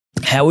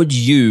How would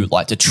you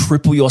like to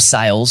triple your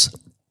sales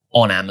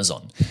on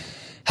Amazon?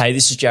 Hey,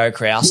 this is Jared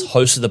Krause,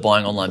 host of the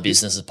Buying Online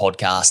Businesses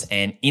podcast.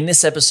 And in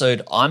this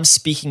episode, I'm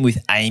speaking with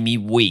Amy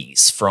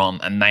Wees from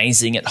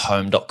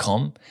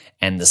AmazingAtHome.com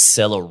and the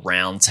Seller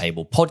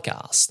Roundtable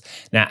podcast.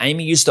 Now,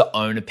 Amy used to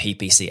own a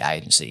PPC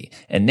agency,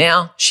 and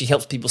now she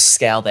helps people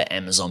scale their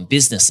Amazon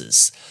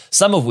businesses,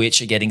 some of which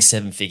are getting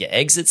 7-figure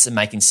exits and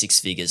making 6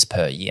 figures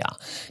per year.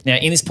 Now,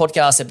 in this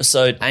podcast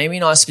episode, Amy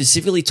and I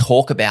specifically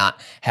talk about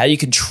how you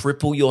can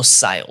triple your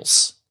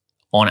sales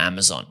on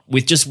Amazon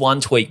with just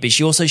one tweak, but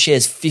she also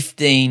shares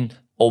 15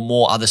 or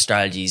more other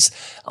strategies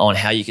on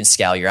how you can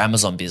scale your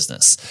Amazon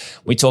business.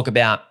 We talk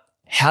about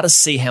how to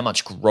see how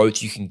much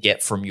growth you can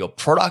get from your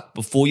product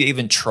before you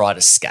even try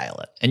to scale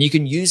it. And you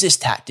can use this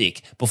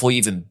tactic before you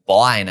even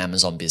buy an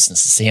Amazon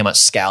business to see how much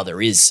scale there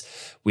is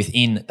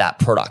within that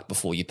product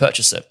before you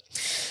purchase it.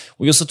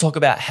 We also talk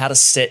about how to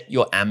set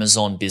your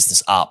Amazon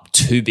business up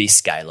to be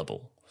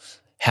scalable,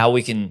 how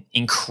we can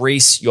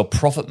increase your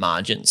profit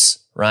margins,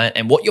 right?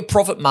 And what your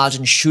profit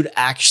margin should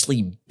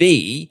actually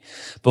be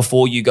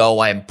before you go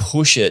away and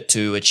push it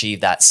to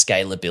achieve that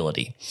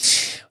scalability.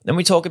 Then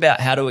we talk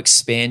about how to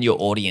expand your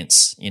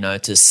audience,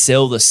 to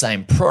sell the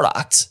same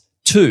product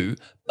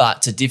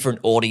but to different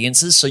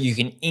audiences so you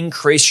can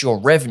increase your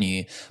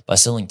revenue by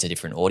selling to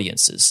different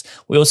audiences.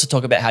 We also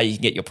talk about how you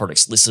can get your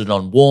products listed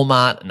on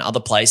Walmart and other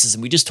places.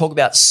 And we just talk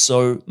about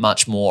so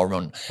much more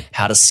on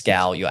how to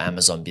scale your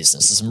Amazon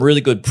business. There's some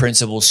really good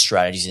principles,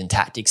 strategies, and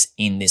tactics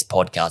in this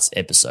podcast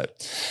episode.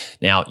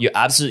 Now, you're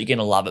absolutely going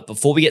to love it.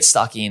 Before we get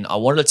stuck in, I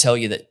wanted to tell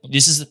you that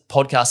this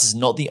podcast is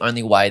not the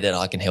only way that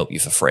I can help you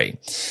for free.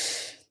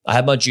 I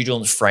have my due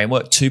diligence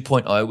framework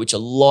 2.0, which a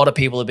lot of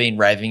people have been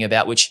raving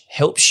about, which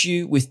helps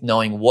you with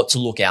knowing what to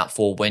look out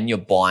for when you're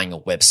buying a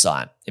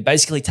website. It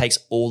basically takes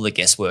all the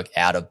guesswork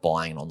out of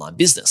buying an online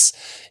business,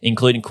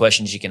 including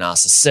questions you can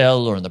ask the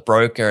seller and the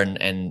broker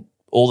and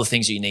all the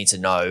things that you need to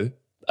know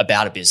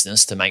about a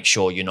business to make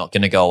sure you're not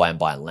going to go away and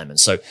buy a lemon.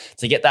 So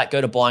to get that, go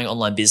to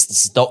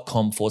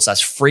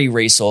buyingonlinebusinesses.com/free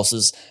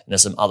resources. And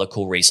there's some other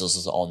cool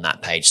resources on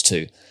that page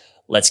too.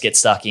 Let's get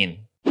stuck in.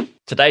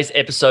 Today's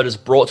episode is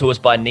brought to us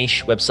by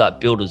Niche Website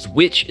Builders,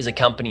 which is a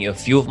company a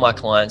few of my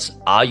clients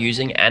are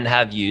using and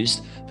have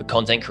used for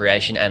content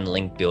creation and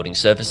link building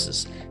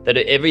services. They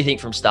do everything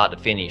from start to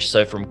finish.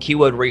 So from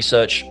keyword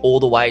research all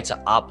the way to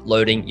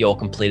uploading your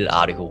completed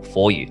article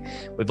for you.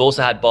 We've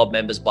also had Bob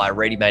members buy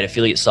ready-made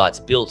affiliate sites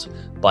built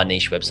by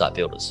Niche Website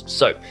Builders.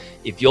 So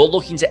if you're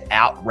looking to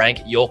outrank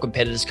your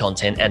competitors'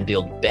 content and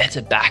build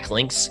better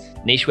backlinks,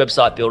 Niche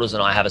Website Builders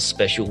and I have a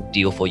special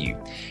deal for you.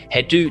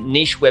 Head to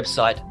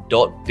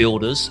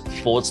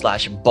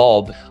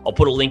nichewebsite.builders/Bob. I'll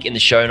put a link in the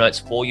show notes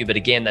for you. But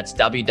again, that's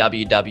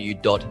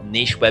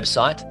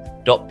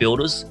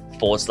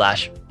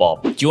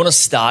www.nichewebsite.builders/Bob. Do you want to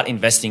start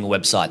investing in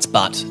websites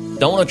but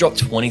don't want to drop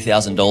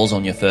 $20,000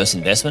 on your first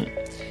investment?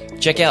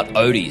 Check out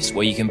Odys,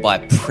 where you can buy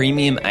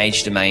premium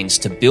age domains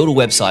to build a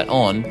website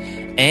on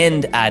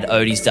and add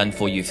Odys Done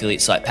For You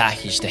affiliate site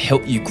package to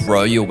help you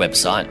grow your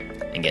website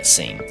and get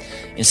seen.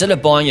 Instead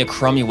of buying a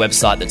crummy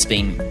website that's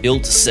been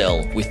built to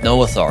sell with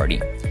no authority,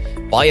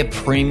 buy a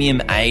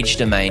premium age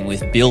domain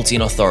with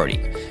built-in authority,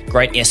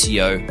 great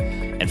SEO,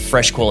 and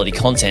fresh quality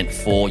content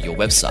for your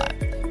website.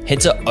 Head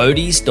to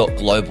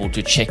odys.global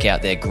to check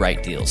out their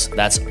great deals.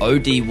 That's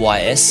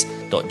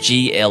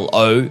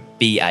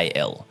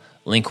odys.global.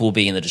 Link will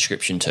be in the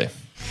description too.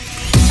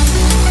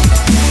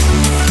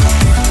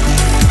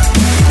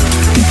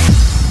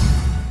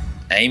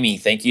 Amy,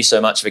 thank you so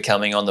much for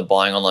coming on the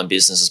Buying Online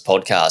Businesses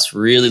podcast.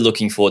 Really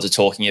looking forward to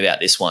talking about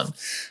this one.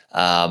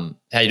 How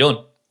you doing?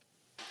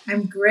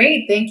 I'm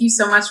great. Thank you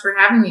so much for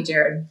having me,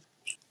 Jared.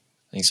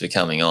 Thanks for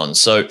coming on.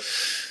 So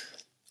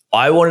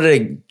I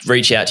wanted to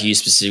reach out to you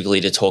specifically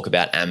to talk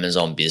about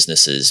Amazon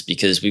businesses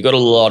because we've got a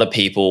lot of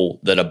people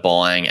that are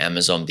buying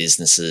Amazon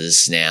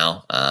businesses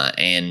now,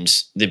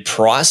 and the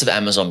price of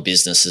Amazon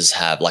businesses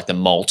have like the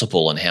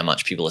multiple and how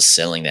much people are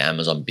selling their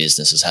Amazon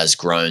businesses has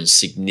grown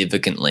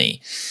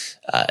significantly,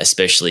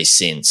 especially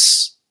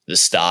since the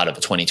start of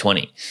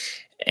 2020.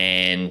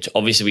 And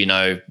obviously we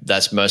know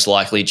that's most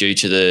likely due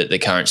to the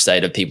current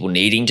state of people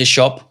needing to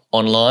shop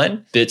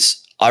online. But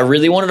I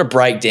really wanted to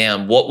break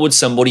down what would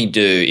somebody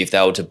do if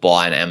they were to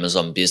buy an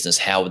Amazon business?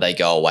 How would they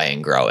go away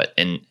and grow it?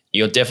 And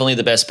you're definitely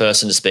the best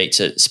person to speak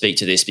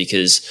to this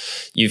because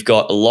you've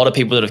got a lot of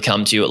people that have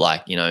come to you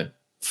at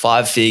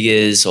 5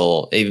 figures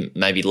or even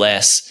maybe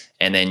less.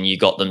 And then you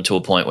got them to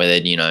a point where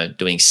they're,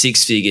 doing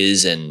 6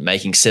 figures and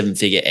making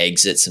 7-figure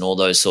exits and all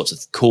those sorts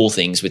of cool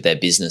things with their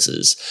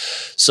businesses.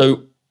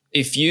 So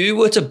if you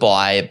were to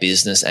buy a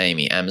business,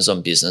 Amy,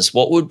 Amazon business,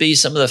 what would be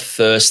some of the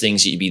first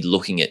things that you'd be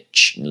looking at,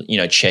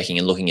 checking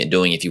and looking at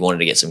doing if you wanted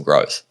to get some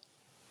growth?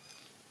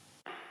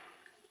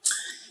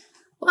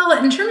 Well,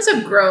 in terms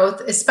of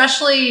growth,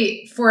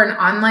 especially for an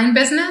online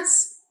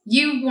business,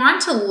 you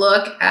want to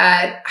look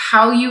at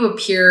how you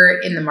appear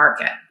in the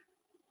market,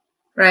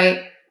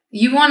 right?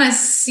 You want to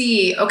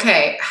see,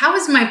 okay, how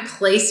is my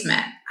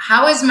placement?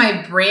 How is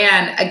my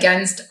brand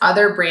against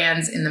other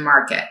brands in the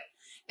market?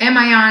 Am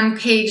I on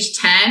page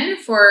 10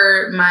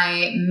 for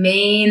my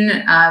main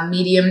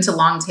medium to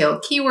long tail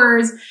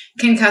keywords?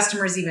 Can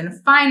customers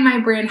even find my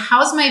brand?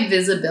 How's my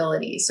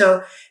visibility?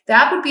 So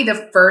that would be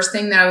the first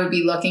thing that I would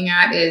be looking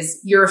at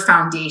is your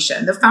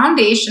foundation. The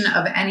foundation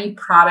of any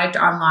product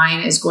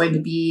online is going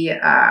to be,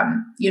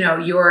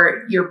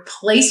 your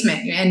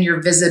placement and your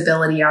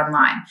visibility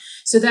online.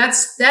 So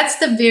that's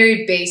the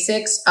very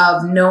basics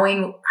of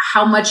knowing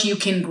how much you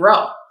can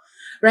grow,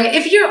 right?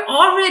 If you're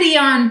already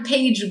on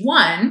page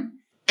 1,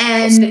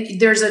 and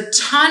there's a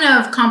ton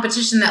of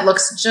competition that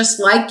looks just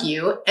like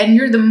you, and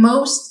you're the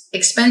most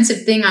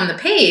expensive thing on the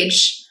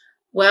page,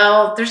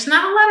 well, there's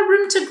not a lot of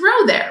room to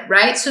grow there,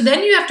 right? So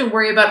then you have to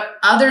worry about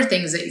other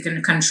things that you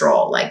can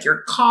control, like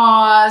your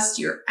cost,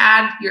 your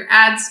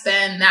ad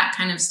spend, that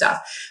kind of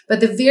stuff. But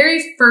the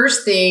very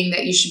first thing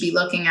that you should be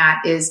looking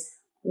at is,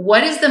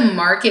 what is the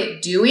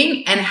market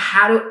doing and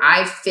how do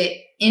I fit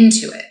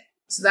into it?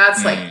 So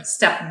that's like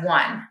step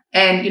 1.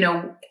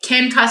 And,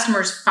 can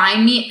customers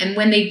find me? And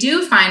when they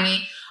do find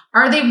me,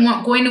 are they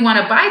going to want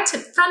to buy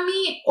from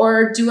me?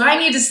 Or do I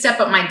need to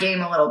step up my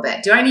game a little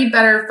bit? Do I need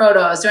better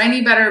photos? Do I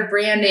need better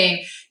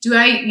branding? Do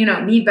I,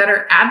 need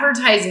better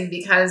advertising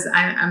because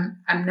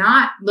I'm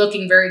not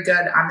looking very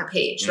good on the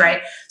page,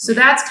 right? So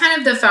that's kind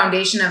of the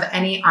foundation of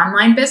any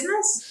online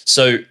business.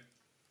 So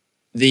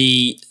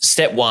the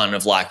step 1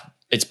 of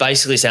it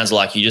basically sounds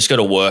like you just got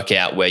to work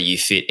out where you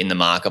fit in the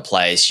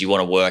marketplace. You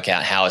want to work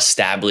out how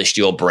established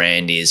your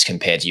brand is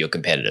compared to your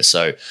competitors.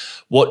 So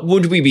what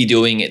would we be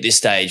doing at this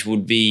stage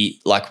would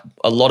be like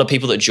a lot of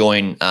people that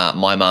join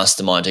my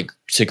mastermind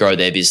to grow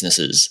their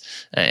businesses,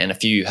 and a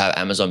few have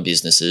Amazon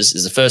businesses,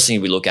 is the first thing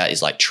we look at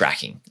is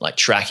tracking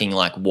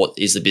what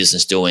is the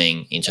business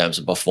doing in terms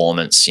of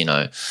performance,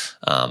 income,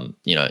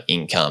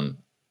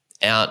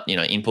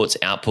 inputs,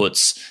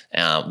 outputs,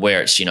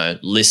 where it's,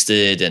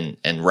 listed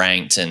and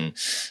ranked. And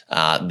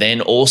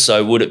then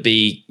also, would it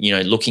be,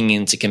 looking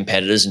into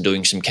competitors and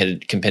doing some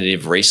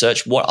competitive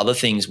research? What other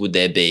things would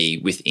there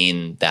be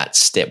within that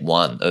step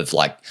 1 of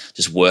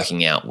just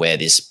working out where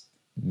this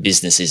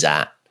business is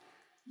at?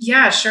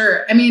 Yeah,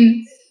 sure. I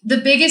mean, the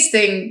biggest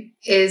thing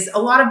is a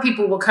lot of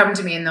people will come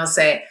to me and they'll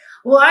say,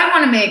 well, I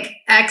want to make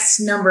X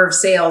number of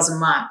sales a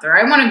month, or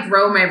I want to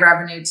grow my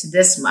revenue to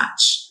this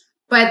much.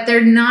 But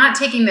they're not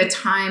taking the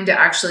time to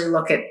actually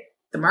look at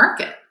the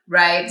market,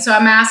 right? So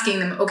I'm asking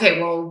them, okay,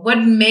 well, what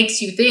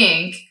makes you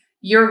think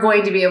you're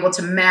going to be able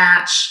to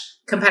match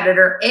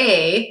competitor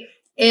A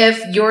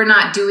if you're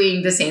not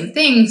doing the same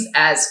things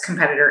as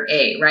competitor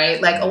A,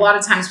 right? Like a lot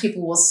of times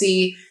people will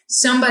see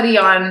somebody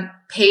on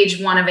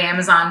page 1 of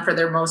Amazon for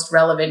their most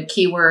relevant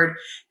keyword,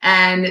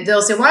 and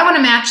they'll say, well, I want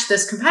to match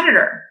this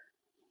competitor.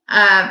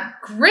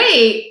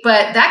 Great,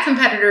 but that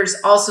competitor is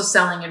also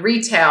selling in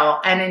retail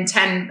and in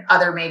 10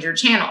 other major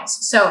channels.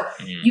 So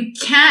you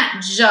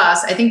can't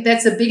I think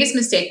that's the biggest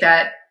mistake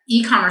that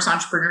e-commerce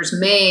entrepreneurs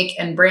make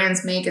and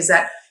brands make, is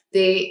that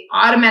they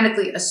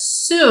automatically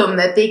assume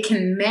that they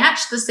can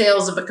match the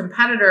sales of a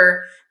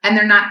competitor, and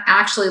they're not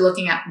actually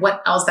looking at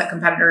what else that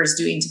competitor is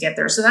doing to get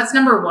there. So that's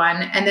number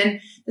 1. And then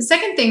the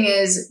second thing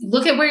is,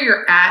 look at where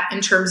you're at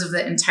in terms of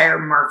the entire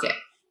market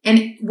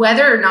and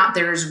whether or not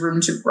there is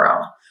room to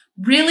grow.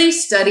 Really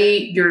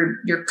study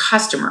your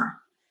customer.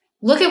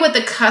 Look at what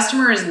the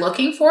customer is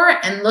looking for,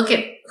 and look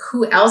at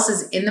who else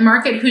is in the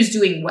market, who's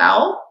doing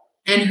well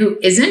and who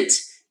isn't,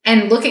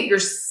 and look at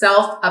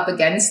yourself up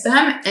against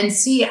them and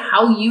see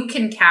how you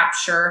can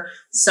capture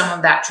some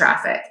of that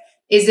traffic.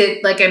 Is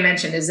it, like I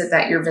mentioned, is it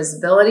that your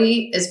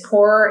visibility is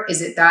poor?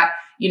 Is it that,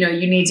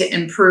 you need to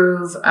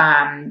improve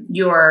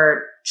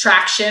your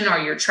traction or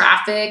your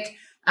traffic?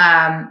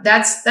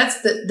 That's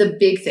the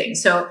big thing.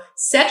 So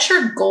set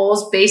your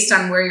goals based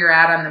on where you're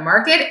at on the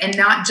market, and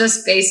not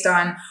just based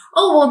on,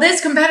 oh, well, this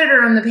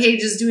competitor on the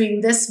page is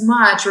doing this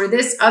much, or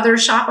this other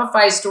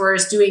Shopify store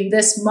is doing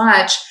this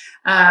much.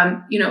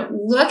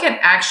 Look at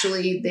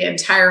actually the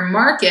entire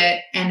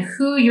market and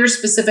who you're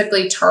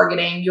specifically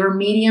targeting, your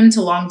medium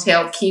to long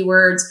tail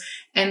keywords,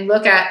 and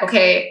look at,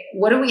 okay,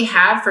 what do we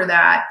have for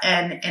that?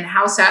 And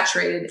how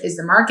saturated is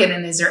the market?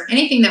 And is there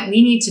anything that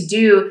we need to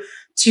do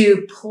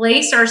to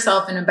place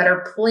ourselves in a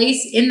better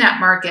place in that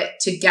market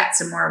to get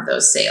some more of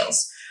those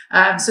sales?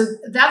 So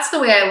that's the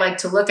way I like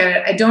to look at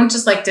it. I don't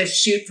just like to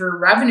shoot for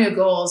revenue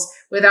goals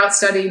without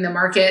studying the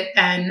market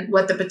and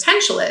what the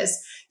potential is.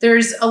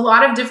 There's a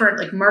lot of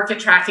different market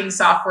tracking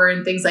software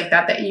and things like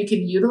that you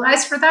can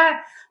utilize for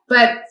that.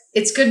 But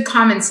it's good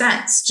common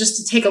sense just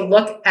to take a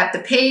look at the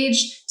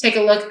page, take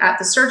a look at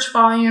the search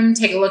volume,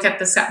 take a look at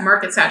the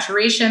market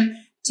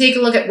saturation, take a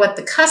look at what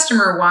the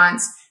customer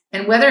wants,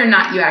 and whether or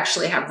not you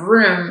actually have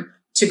room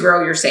to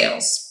grow your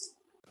sales.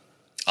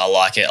 I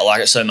like it. I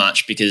like it so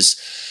much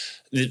because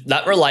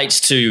that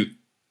relates to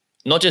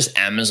not just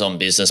Amazon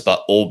business,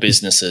 but all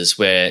businesses,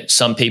 where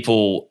some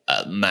people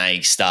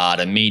may start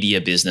a media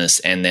business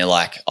and they're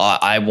like,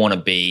 I want to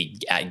be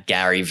at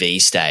Gary Vee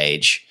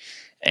stage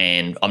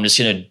and I'm just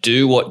going to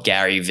do what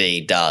Gary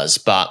Vee does.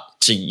 But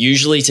to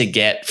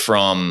get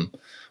from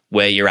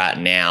where you're at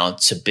now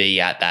to be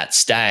at that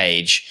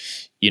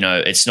stage,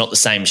 it's not the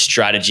same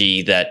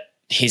strategy that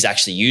he's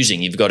actually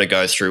using. You've got to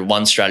go through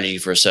one strategy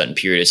for a certain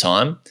period of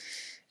time,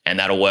 and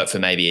that'll work for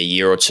maybe a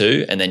year or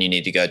two. And then you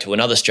need to go to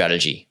another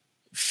strategy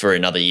for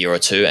another year or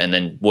two, and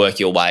then work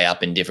your way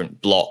up in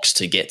different blocks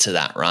to get to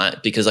that,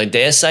 right? Because I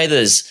dare say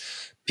there's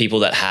people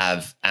that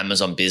have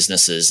Amazon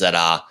businesses that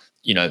are,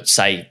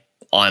 say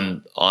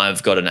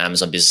I've got an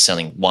Amazon business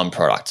selling one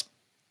product,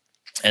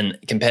 and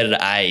competitor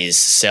A is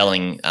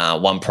selling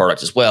one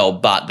product as well,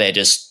 but they're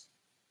just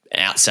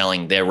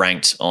outselling. They're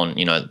ranked on,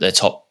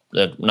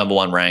 they're number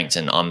one ranked,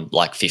 and I'm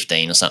like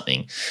 15 or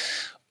something.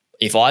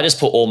 If I just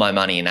put all my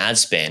money in ad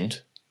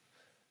spend,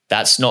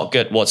 that's not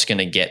good. What's going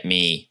to get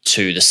me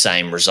to the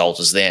same result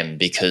as them,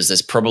 because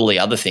there's probably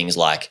other things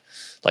like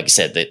you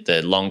said,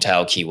 the long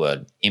tail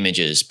keyword,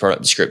 images,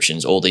 product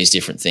descriptions, all these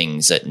different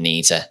things that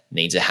need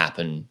to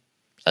happen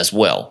as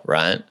well,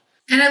 right?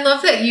 And I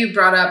love that you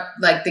brought up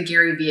like the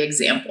Gary Vee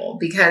example,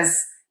 because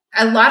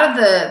a lot of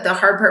the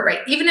hard part, right?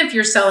 Even if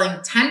you're selling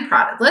 10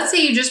 products, let's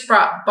say you just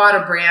bought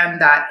a brand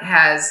that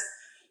has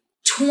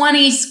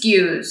 20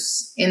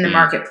 SKUs in the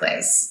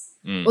marketplace.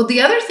 Well, the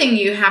other thing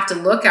you have to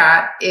look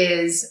at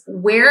is,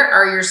 where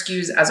are your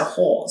SKUs as a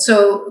whole?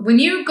 So when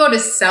you go to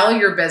sell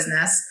your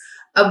business,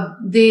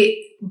 the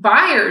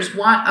buyers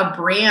want a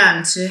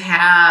brand to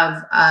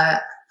have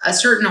a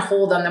certain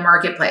hold on the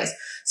marketplace.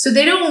 So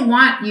they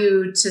want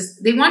you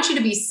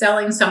to be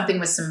selling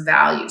something with some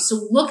value.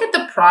 So look at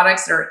the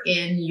products that are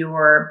in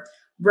your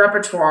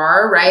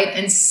repertoire, right?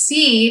 And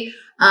see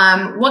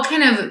what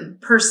kind of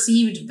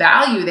perceived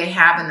value they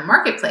have in the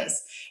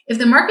marketplace. If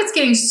the market's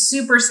getting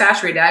super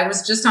saturated, I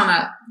was just on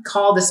a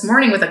call this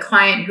morning with a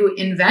client who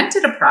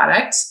invented a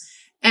product,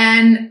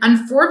 and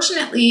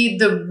unfortunately,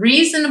 the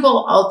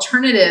reasonable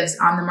alternatives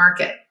on the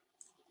market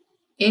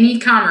in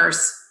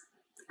e-commerce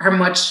are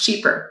much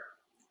cheaper.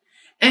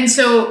 And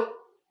so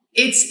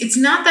it's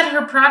not that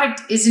her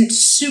product isn't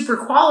super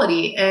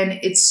quality and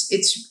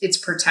it's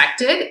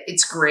protected,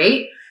 it's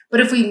great. But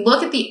if we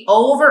look at the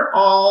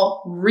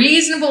overall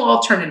reasonable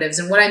alternatives,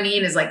 and what I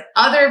mean is like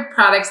other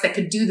products that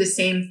could do the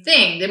same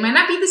thing, they might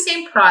not be the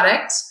same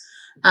product,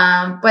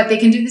 but they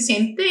can do the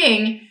same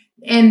thing.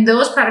 And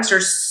those products are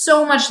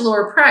so much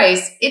lower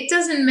price. It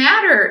doesn't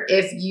matter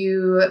if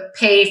you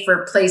pay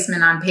for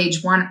placement on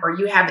page one, or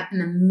you have an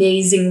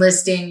amazing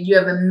listing, you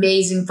have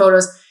amazing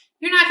photos,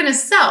 you're not going to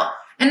sell.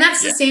 And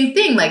that's the same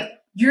thing. Like,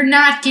 you're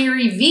not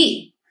Gary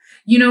Vee.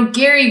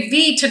 Gary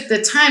Vee took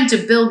the time to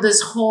build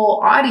this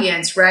whole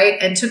audience, right?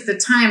 And took the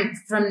time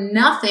from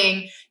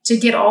nothing to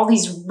get all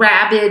these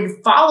rabid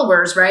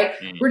followers, right?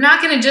 We're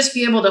not going to just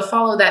be able to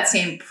follow that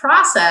same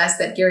process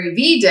that Gary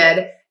Vee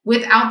did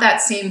without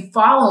that same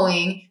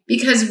following,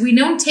 because we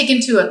don't take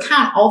into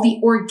account all the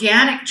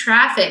organic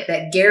traffic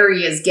that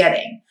Gary is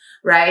getting,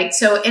 right?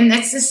 So, and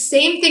that's the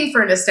same thing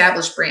for an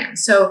established brand.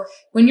 So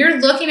when you're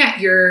looking at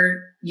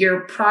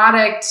your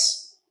product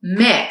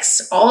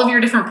mix, all of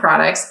your different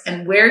products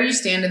and where you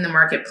stand in the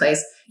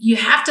marketplace, you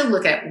have to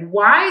look at,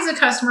 why is a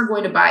customer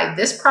going to buy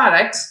this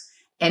product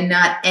and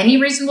not any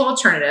reasonable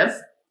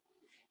alternative?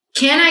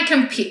 Can I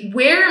compete?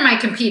 Where am I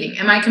competing?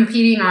 Am I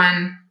competing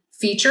on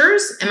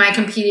features? Am I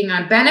competing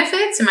on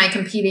benefits? Am I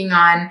competing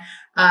on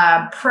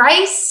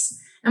price?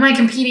 Am I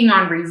competing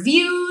on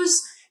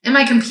reviews? Am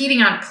I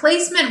competing on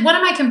placement? What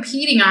am I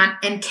competing on?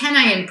 And can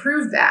I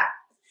improve that?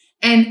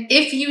 And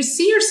if you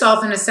see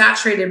yourself in a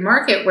saturated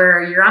market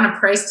where you're on a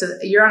price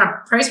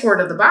war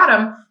to the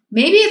bottom,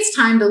 maybe it's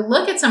time to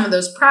look at some of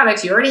those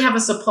products. You already have a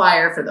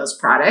supplier for those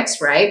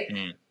products, right?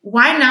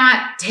 Why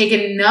not take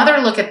another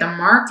look at the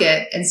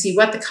market and see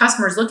what the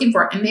customer is looking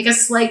for and make a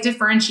slight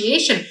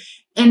differentiation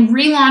and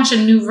relaunch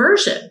a new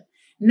version?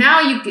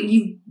 Now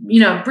you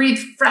breathe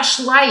fresh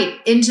light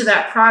into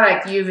that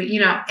product.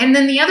 And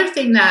then the other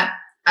thing that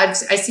I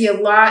see a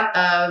lot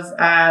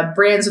of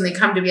brands when they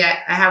come to me, I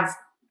have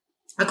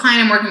a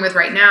client I'm working with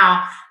right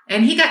now,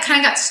 and he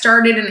got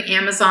started in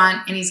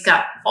Amazon, and he's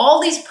got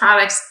all these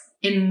products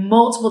in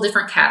multiple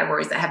different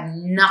categories that have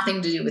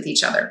nothing to do with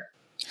each other.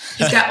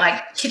 He's got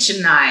like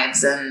kitchen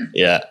knives and,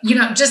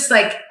 just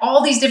like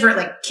all these different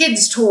like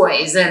kids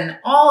toys and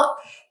all.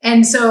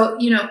 And so,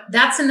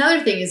 that's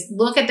another thing, is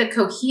look at the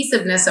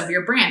cohesiveness of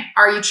your brand.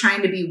 Are you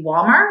trying to be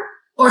Walmart,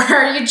 or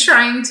are you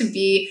trying to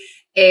be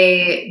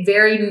a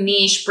very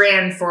niche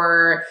brand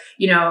for,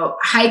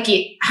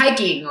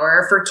 hiking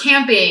or for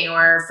camping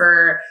or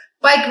for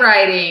bike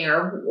riding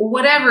or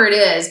whatever it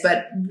is?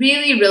 But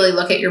really, really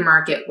look at your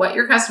market, what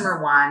your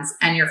customer wants,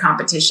 and your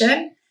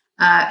competition.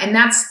 And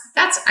that's,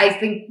 I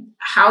think,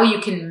 how you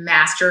can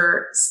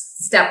master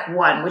step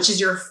one, which is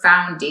your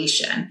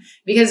foundation.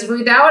 Because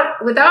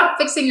without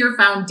fixing your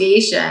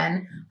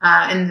foundation,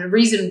 and the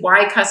reason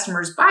why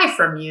customers buy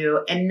from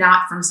you and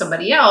not from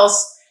somebody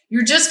else,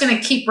 you're just going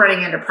to keep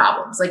running into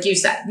problems. Like you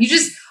said,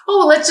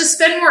 let's just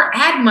spend more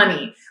ad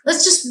money.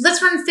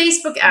 Let's run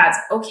Facebook ads.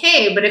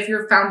 Okay. But if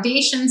your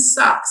foundation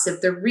sucks,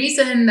 if the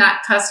reason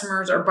that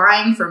customers are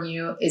buying from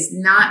you is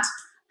not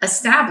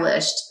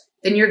established,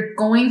 then you're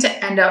going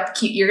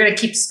to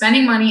keep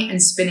spending money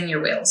and spinning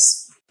your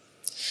wheels.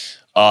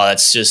 Oh,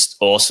 that's just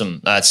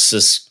awesome. That's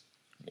just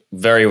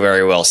very,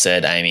 very well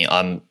said, Amy.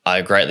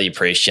 I greatly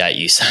appreciate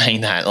you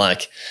saying that.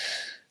 Like,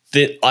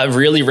 I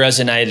really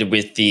resonated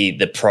with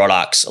the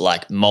products,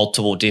 like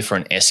multiple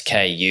different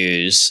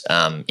SKUs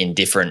in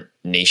different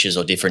niches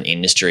or different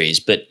industries.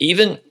 But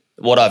even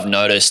what I've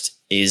noticed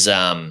is,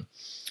 in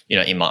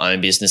my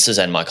own businesses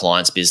and my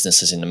clients'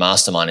 businesses in the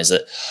mastermind, is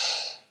that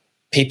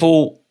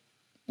people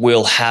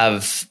will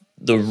have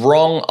the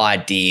wrong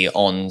idea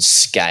on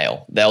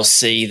scale. They'll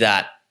see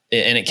that,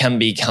 and it can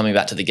be coming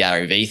back to the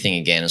Gary Vee thing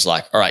again. It's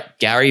like, all right,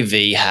 Gary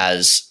Vee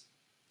has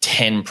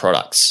 10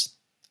 products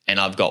and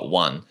I've got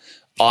one.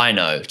 I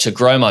know to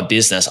grow my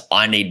business,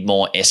 I need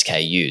more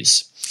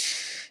SKUs.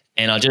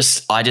 And I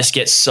just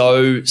get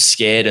so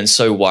scared and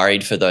so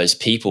worried for those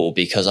people,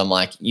 because I'm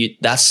like,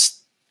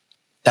 that's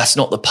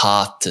not the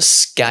path to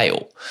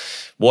scale.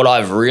 What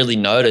I've really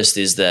noticed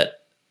is that,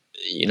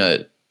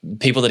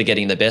 people that are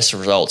getting the best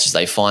results is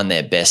they find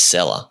their best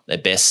seller, their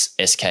best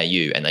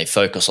SKU, and they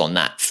focus on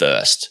that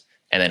first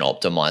and then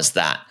optimize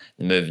that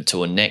and move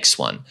into a next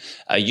one.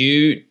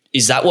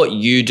 Is that what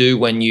you do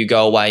when you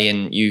go away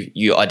and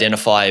you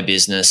identify a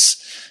business's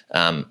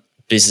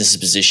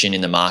position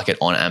in the market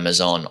on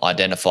Amazon,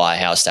 identify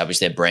how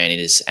established their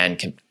brand is, and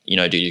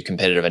do your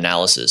competitive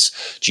analysis?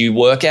 Do you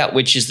work out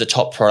which is the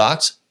top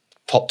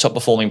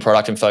performing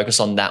product and focus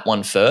on that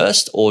one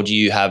first, or do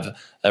you have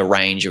a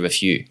range of a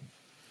few?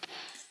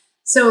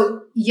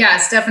 So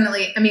yes,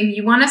 definitely. I mean,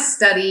 you want to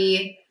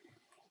study,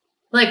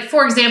 like,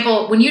 for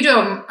example, when you do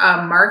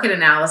a market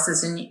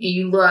analysis and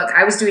you look,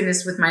 I was doing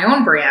this with my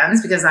own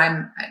brands because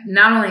I'm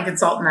not only a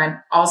consultant, I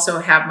also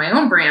have my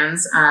own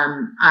brands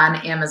on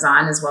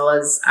Amazon as well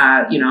as,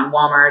 on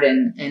Walmart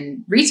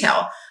and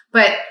retail.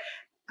 But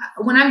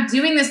when I'm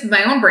doing this with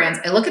my own brands,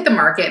 I look at the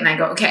market and I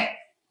go, okay,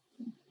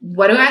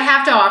 what do I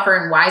have to offer,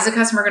 and why is the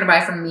customer going to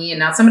buy from me and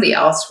not somebody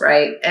else,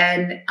 right?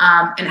 And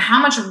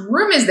how much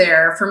room is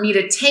there for me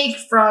to take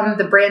from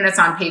the brand that's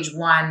on page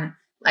one?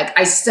 Like,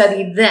 I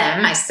study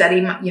them. I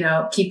study,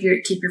 keep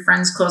your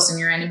friends close and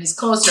your enemies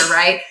closer,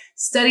 right?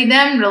 Study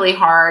them really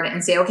hard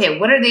and say, okay,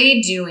 what are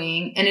they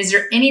doing? And is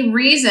there any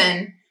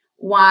reason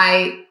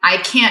why I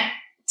can't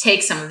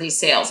take some of these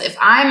sales? If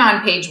I'm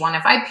on page one,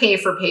 if I pay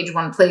for page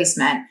one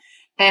placement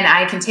and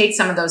I can take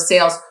some of those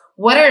sales,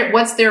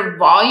 what's their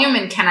volume,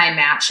 and can I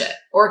match it?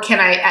 Or can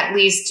I at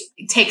least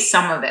take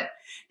some of it?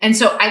 And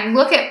so I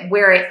look at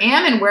where I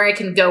am and where I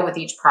can go with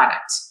each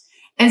product.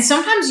 And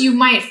sometimes you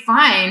might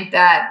find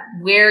that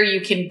where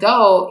you can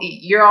go,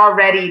 you're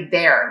already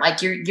there.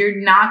 Like, you're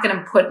not going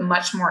to put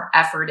much more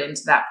effort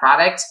into that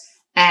product,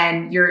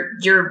 and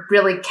you're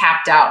really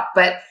capped out.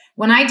 But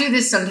when I do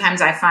this,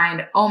 sometimes I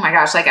find, oh my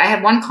gosh, like I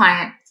had one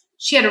client,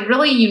 she had a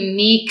really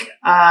unique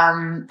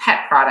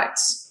pet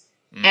product.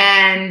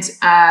 And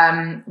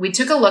we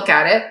took a look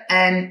at it,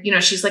 and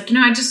she's like,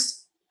 I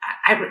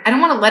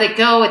don't want to let it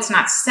go. It's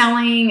not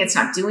selling. It's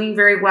not doing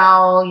very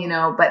well,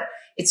 but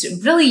it's a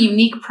really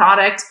unique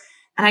product.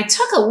 And I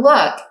took a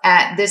look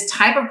at this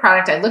type of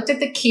product. I looked at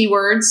the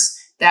keywords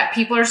that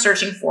people are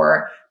searching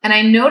for, and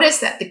I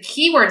noticed that the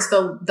keywords,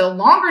 the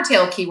longer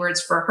tail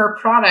keywords for her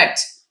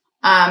product,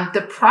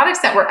 the products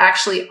that were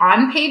actually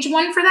on page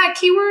one for that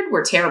keyword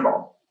were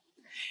terrible.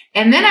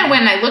 And then I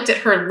went and I looked at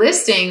her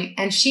listing,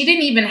 and she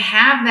didn't even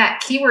have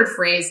that keyword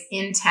phrase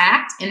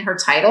intact in her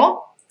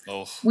title.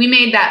 Oh. We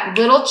made that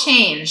little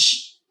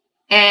change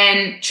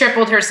and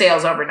tripled her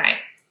sales overnight.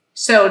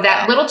 So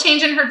that little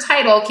change in her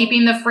title,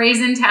 keeping the phrase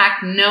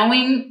intact,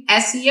 knowing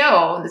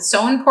SEO, that's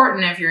so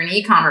important if you're an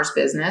e-commerce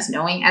business,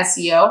 knowing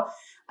SEO.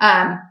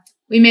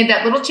 We made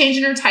that little change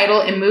in her title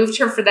and moved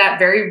her for that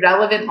very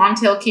relevant long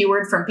tail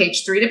keyword from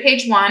page 3 to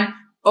page 1.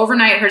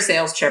 Overnight, her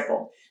sales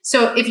tripled.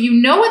 So if you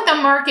know what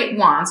the market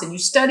wants and you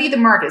study the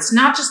market, it's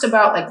not just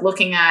about like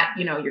looking at,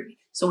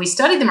 so we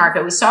studied the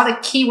market, we saw the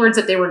keywords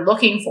that they were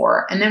looking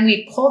for, and then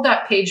we pulled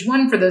up page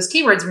one for those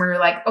keywords, and we were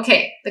like,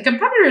 okay, the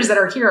competitors that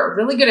are here are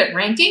really good at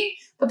ranking,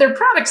 but their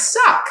products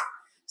suck.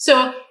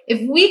 So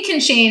if we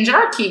can change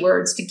our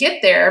keywords to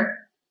get there,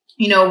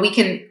 we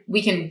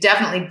can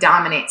definitely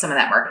dominate some of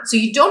that market. So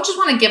you don't just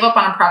want to give up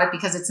on a product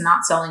because it's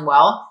not selling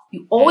well.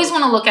 You always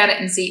want to look at it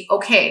and see,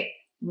 okay,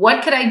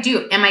 what could I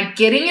do? Am I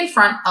getting in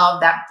front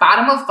of that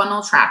bottom of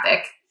funnel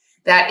traffic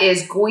that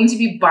is going to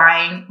be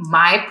buying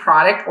my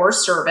product or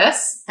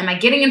service? Am I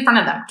getting in front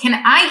of them?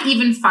 Can I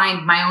even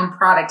find my own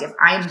product if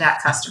I am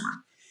that customer?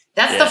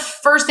 That's the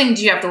first thing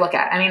you have to look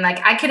at. I mean,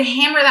 like, I could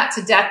hammer that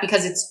to death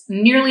because it's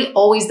nearly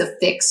always the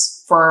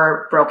fix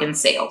for broken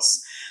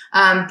sales.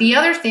 The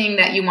other thing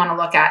that you want to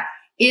look at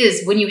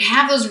is when you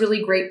have those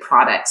really great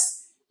products,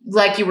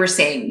 like you were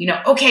saying,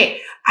 okay,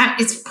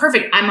 it's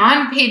perfect. I'm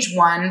on page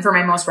one for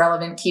my most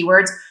relevant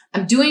keywords.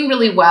 I'm doing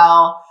really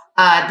well.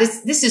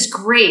 This is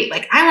great.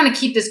 Like, I want to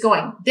keep this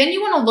going. Then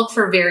you want to look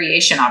for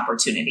variation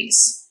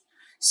opportunities.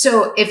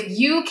 So if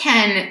you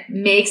can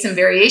make some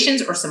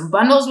variations or some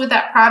bundles with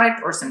that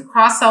product or some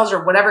cross sells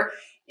or whatever,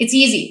 it's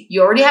easy.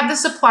 You already have the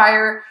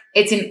supplier.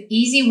 It's an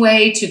easy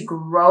way to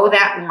grow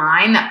that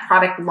line, that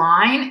product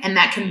line, and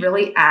that can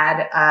really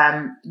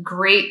add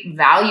great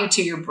value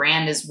to your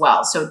brand as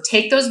well. So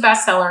take those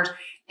best sellers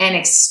and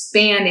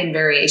expand in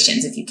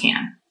variations if you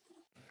can.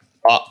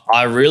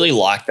 I really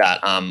like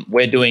that.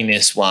 We're doing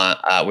this one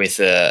with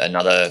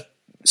a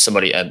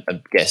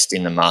guest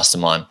in the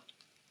mastermind.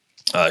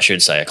 I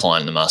should say a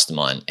client in the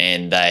mastermind,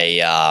 and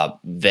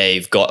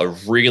they've got a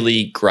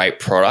really great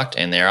product,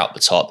 and they're up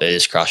the top. They're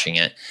just crushing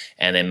it,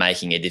 and they're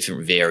making a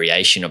different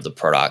variation of the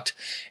product,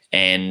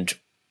 and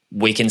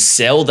we can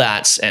sell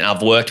that. And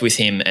I've worked with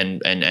him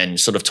and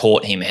sort of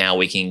taught him how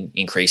we can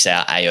increase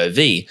our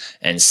AOV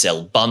and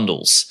sell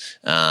bundles,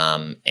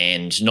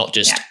 and not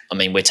just. Yeah. I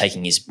mean, we've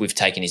taken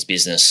his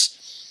business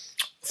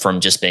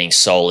from just being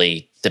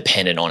solely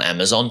dependent on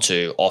Amazon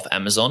to off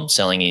Amazon,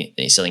 selling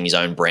his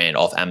own brand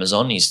off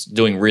Amazon. He's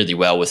doing really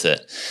well with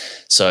it.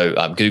 So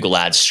Google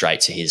Ads straight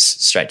to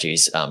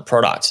his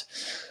product.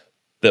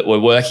 But we're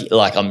working,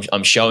 like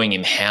I'm showing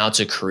him how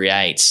to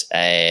create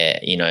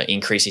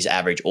increase his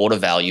average order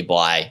value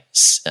by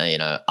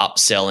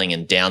upselling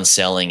and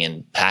downselling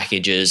and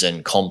packages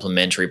and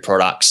complementary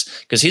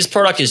products, because his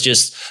product is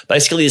just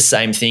basically the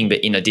same thing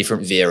but in a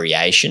different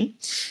variation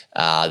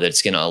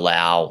that's going to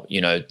allow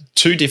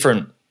two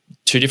different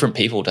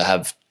people to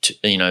have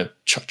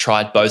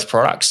tried both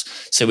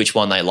products, see which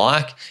one they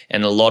like,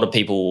 and a lot of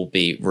people will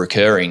be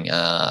recurring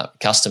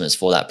customers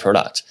for that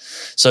product.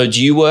 So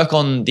do you work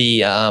on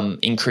the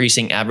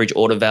increasing average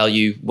order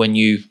value when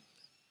you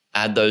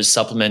add those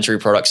supplementary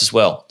products as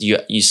well? Do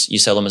you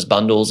sell them as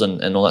bundles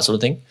and all that sort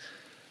of thing?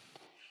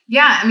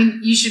 Yeah, I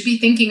mean, you should be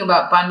thinking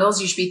about bundles.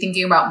 You should be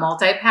thinking about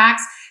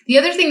multi-packs. The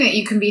other thing that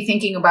you can be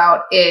thinking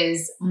about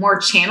is more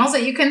channels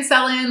that you can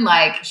sell in,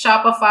 like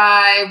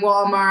Shopify,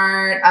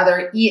 Walmart,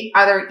 other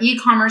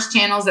e-commerce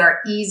channels that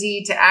are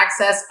easy to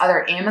access,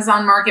 other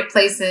Amazon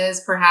marketplaces,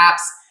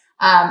 perhaps.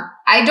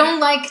 I don't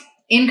like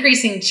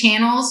increasing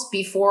channels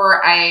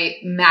before I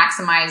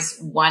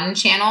maximize one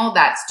channel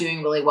that's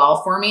doing really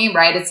well for me,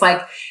 right? It's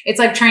like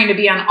trying to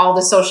be on all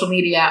the social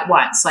media at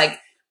once. Like,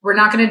 we're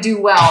not going to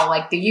do well.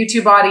 Like, the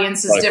YouTube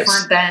audience is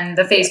different than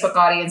the Facebook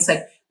audience.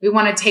 Like, we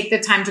want to take the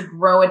time to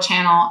grow a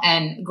channel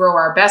and grow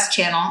our best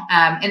channel.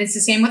 And it's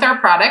the same with our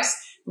products.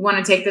 We want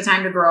to take the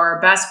time to grow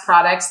our best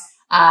products,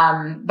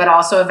 but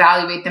also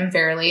evaluate them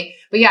fairly.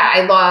 But yeah,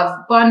 I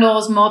love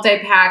bundles,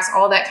 multi-packs,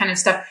 all that kind of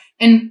stuff.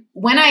 And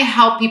when I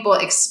help people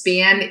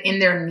expand in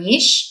their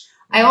niche,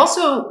 I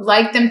also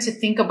like them to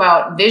think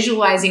about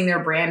visualizing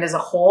their brand as a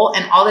whole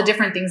and all the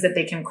different things that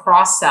they can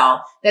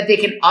cross-sell, that they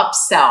can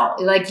upsell,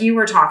 like you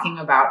were talking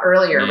about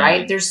earlier,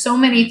 right? There's so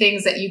many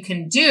things that you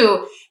can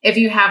do if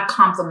you have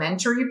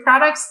complementary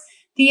products.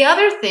 The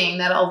other thing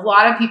that a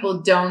lot of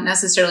people don't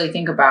necessarily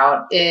think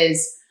about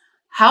is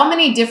how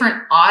many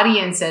different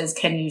audiences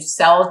can you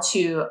sell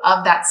to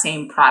of that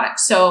same product.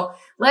 So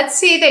let's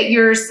say that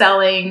you're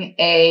selling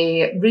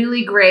a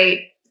really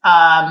great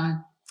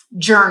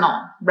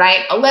journal,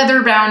 right? A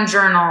leather bound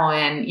journal.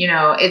 And,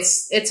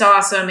 it's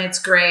awesome. It's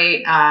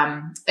great.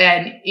 And,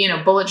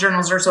 bullet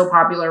journals are so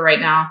popular right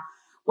now.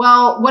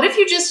 Well, what if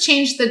you just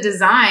change the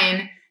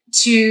design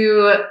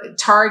to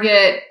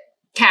target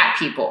cat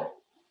people,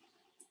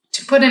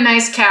 to put a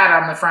nice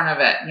cat on the front of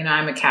it?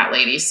 I'm a cat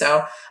lady.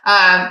 So,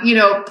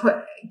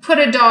 put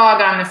a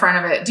dog on the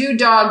front of it, do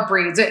dog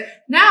breeds.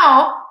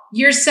 Now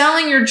you're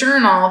selling your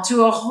journal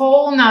to a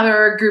whole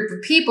nother group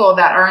of people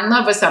that are in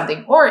love with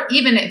something. Or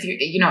even if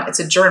it's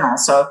a journal.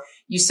 So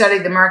you study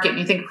the market and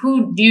you think,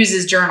 who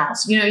uses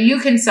journals? You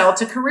can sell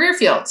to career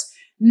fields,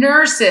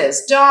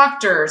 nurses,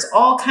 doctors,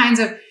 all kinds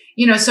of,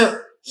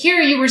 so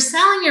here you were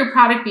selling your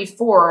product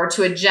before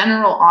to a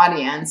general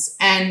audience.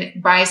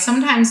 And by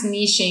sometimes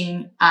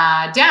niching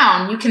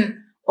down, you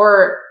can,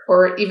 or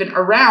even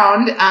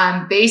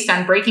around, based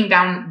on breaking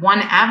down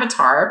one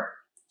avatar,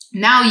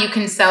 now you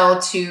can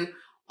sell to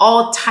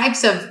all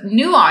types of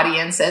new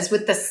audiences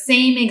with the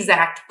same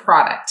exact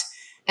product.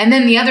 And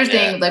then the other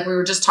thing, like we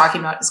were just talking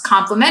about, is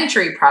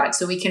complementary products.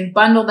 So we can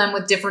bundle them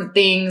with different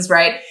things,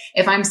 right?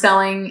 If I'm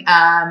selling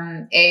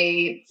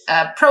a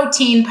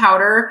protein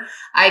powder,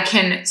 I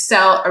can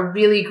sell a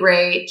really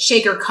great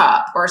shaker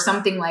cup or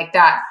something like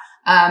that.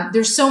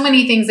 There's so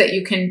many things that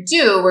you can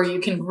do where you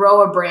can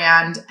grow a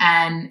brand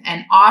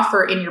and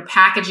offer in your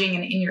packaging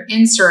and in your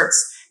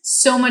inserts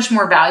so much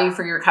more value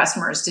for your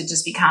customers to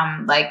just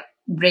become like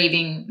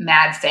raving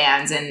mad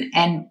fans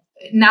and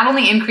not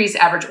only increase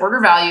average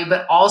order value,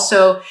 but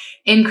also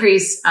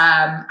increase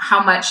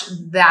how much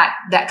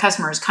that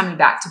customer is coming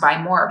back to buy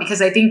more.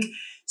 Because I think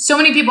so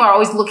many people are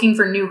always looking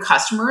for new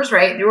customers,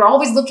 right? They're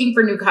always looking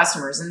for new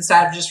customers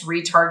instead of just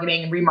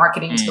retargeting and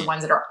remarketing to the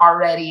ones that are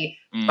already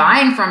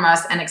buying from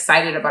us and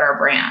excited about our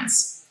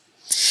brands.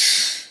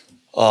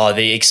 Oh,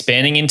 the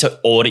expanding into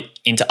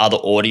other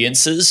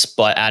audiences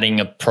by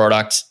adding a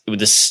product with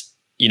this,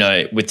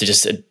 with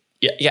just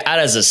you add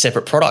as a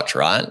separate product,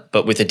 right?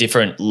 But with a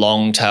different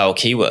long tail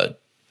keyword.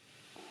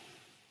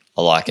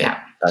 I like it.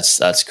 Yeah.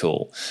 That's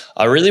cool.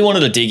 I really wanted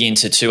to dig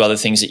into two other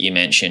things that you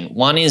mentioned.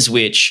 One is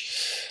which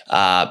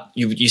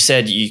you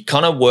said you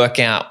kind of work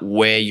out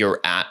where you're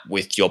at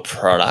with your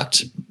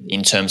product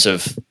in terms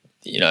of,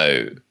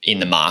 in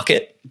the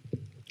market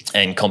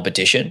and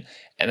competition.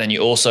 And then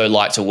you also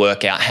like to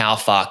work out how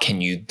far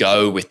can you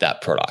go with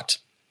that product.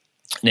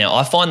 Now,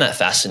 I find that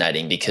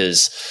fascinating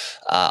because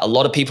a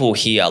lot of people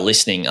here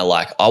listening are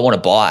like, I want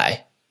to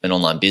buy an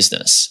online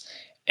business.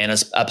 And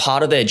as a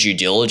part of their due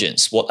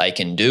diligence, what they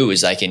can do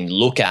is they can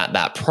look at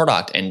that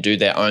product and do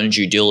their own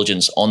due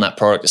diligence on that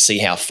product to see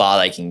how far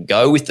they can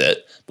go with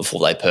it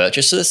before they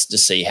purchase this, to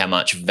see how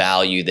much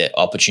value, that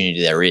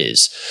opportunity there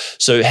is.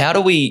 So how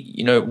do we,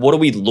 what are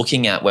we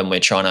looking at when we're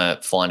trying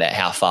to find out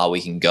how far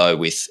we can go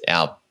with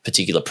our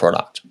particular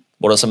product?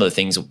 What are some of the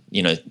things,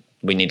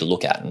 we need to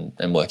look at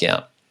and work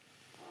out?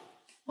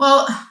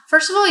 Well,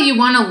 first of all, you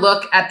want to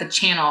look at the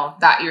channel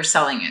that you're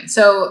selling in.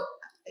 So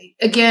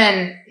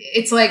again,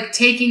 it's like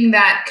taking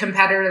that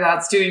competitor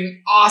that's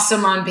doing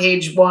awesome on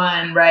page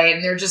one, right?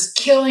 And they're just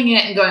killing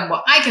it and going,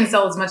 well, I can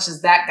sell as much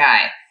as that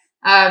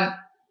guy.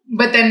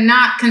 But then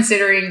not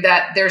considering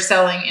that they're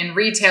selling in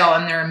retail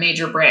and they're a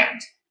major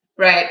brand,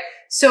 right?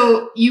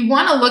 So you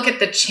want to look at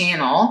the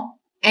channel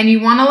and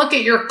you want to look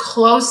at your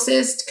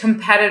closest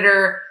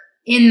competitor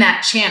in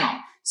that channel.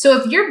 So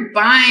if you're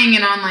buying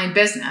an online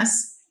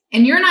business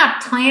and you're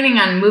not planning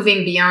on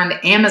moving beyond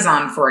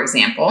Amazon, for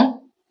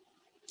example,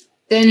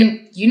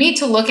 then you need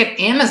to look at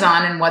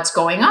Amazon and what's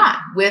going on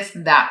with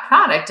that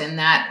product and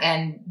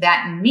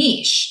that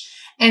niche.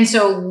 And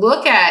so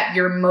look at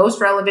your most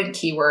relevant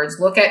keywords,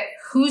 look at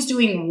who's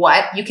doing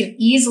what. You can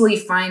easily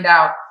find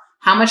out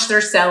how much they're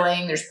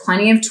selling. There's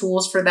plenty of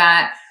tools for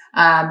that.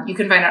 You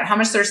can find out how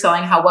much they're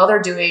selling, how well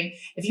they're doing.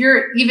 If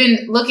you're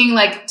even looking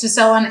like to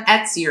sell on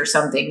Etsy or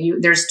something,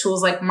 there's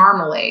tools like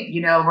Marmalade,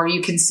 where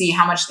you can see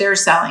how much they're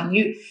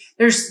selling.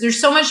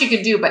 There's so much you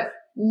could do, but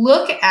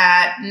look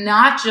at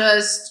not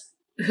just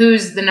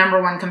who's the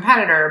number one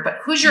competitor, but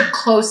who's your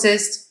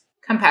closest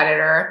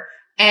competitor.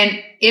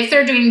 And if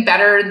they're doing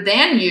better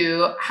than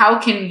you,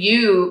 can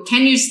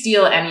you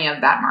steal any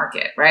of that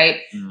market,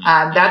 right?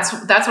 That's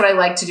what I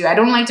like to do. I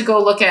don't like to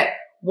go look at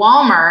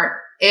Walmart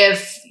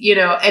if,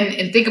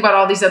 and think about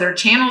all these other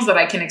channels that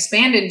I can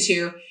expand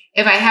into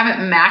if I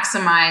haven't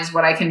maximized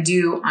what I can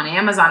do on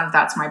Amazon, if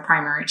that's my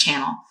primary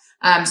channel.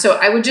 So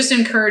I would just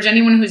encourage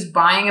anyone who's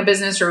buying a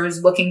business or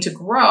who's looking to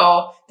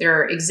grow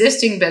their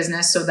existing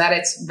business so that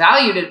it's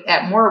valued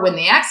at more when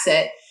they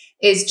exit,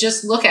 is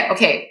just look at,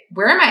 okay,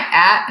 where am I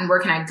at and where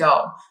can I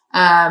go?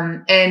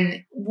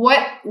 And what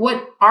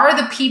are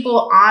the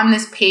people on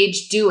this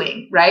page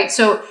doing, right?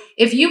 So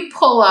if you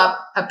pull up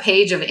a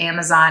page of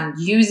Amazon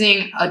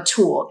using a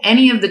tool,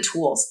 any of the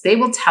tools, they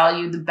will tell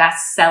you the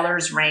best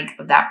sellers rank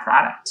of that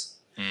product.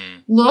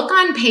 Look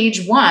on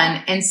page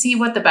one and see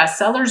what the best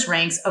sellers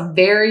ranks of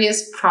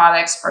various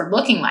products are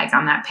looking like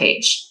on that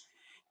page.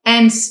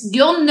 And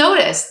you'll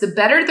notice the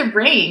better the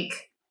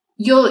rank,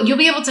 you'll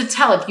be able to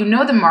tell. If you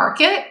know the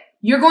market,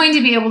 you're going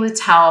to be able to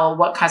tell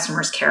what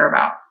customers care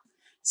about.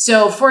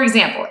 So for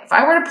example, if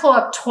I were to pull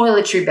up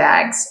toiletry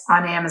bags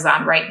on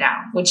Amazon right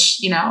now, which,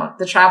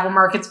 the travel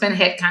market's been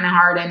hit kind of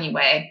hard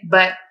anyway,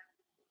 but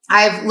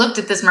I've looked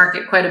at this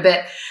market quite a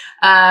bit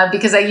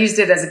because I used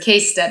it as a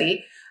case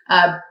study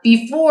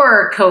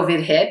before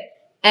COVID hit.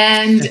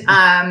 And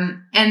I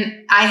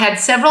had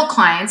several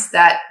clients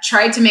that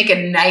tried to make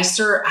a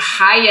nicer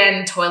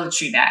high-end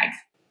toiletry bag.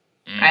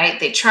 Right?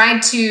 They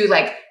tried to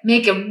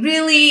make a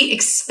really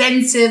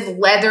expensive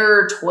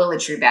leather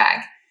toiletry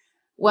bag.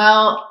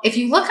 Well, if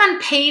you look on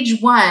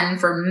page one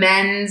for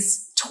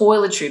men's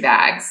toiletry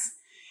bags,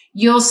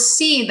 you'll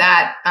see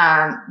that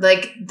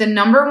the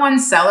number one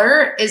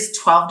seller is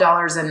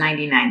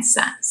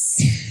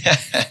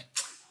 $12.99.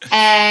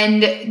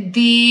 And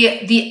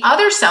the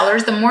other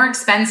sellers, the more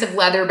expensive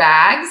leather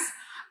bags,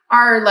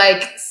 are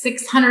like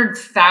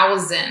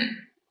 600,000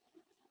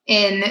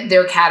 in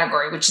their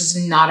category, which is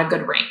not a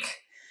good rank.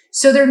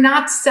 So they're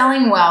not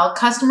selling well.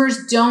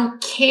 Customers don't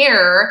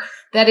care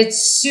that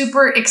it's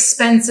super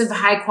expensive,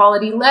 high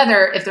quality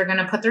leather if they're going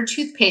to put their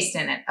toothpaste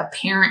in it,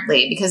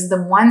 apparently, because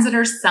the ones that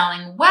are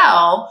selling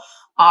well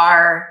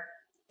are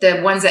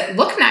the ones that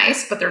look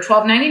nice, but they're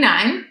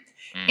 $12.99.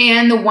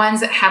 And the ones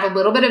that have a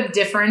little bit of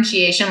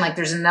differentiation, like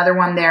there's another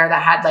one there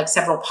that had like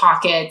several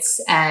pockets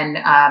and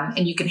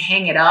you can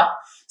hang it up.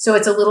 So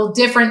it's a little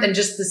different than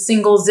just the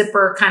single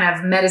zipper kind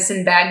of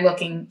medicine bag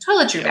looking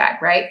toiletry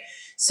bag, right?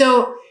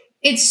 So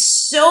it's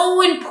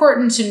so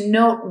important to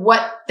note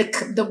what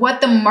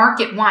the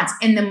market wants,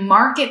 and the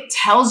market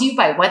tells you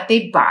by what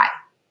they buy.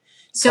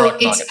 So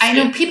I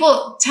know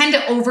people tend to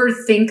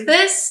overthink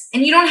this,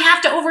 and you don't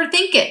have to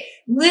overthink it.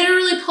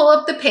 Literally pull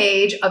up the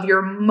page of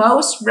your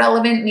most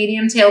relevant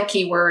medium tail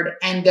keyword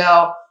and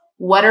go,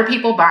 what are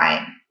people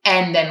buying?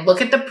 And then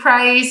look at the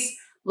price,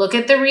 look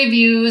at the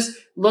reviews,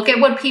 look at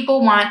what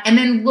people want, and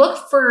then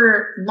look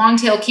for long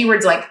tail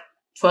keywords like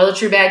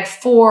toiletry bag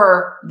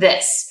for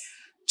this,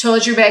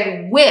 toiletry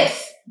bag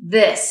with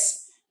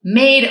this,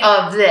 made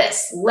of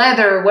this,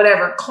 leather,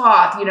 whatever,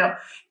 cloth,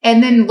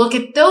 and then look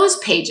at those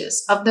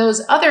pages of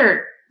those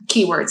other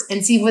keywords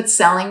and see what's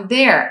selling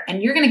there.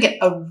 And you're going to get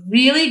a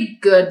really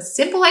good,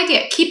 simple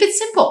idea. Keep it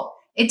simple.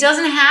 It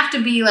doesn't have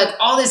to be like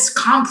all this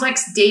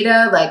complex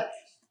data. Like,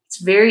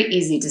 it's very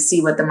easy to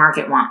see what the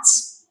market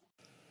wants.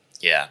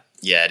 Yeah.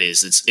 Yeah, it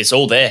is. It's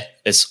all there.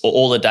 It's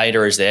all the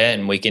data is there,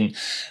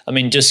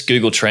 and just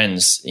Google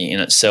Trends in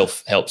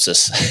itself helps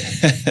us.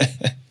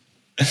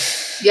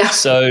 Yeah.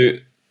 So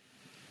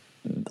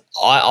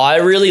I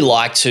really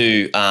like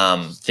to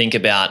think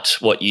about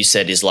what you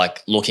said is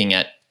like looking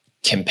at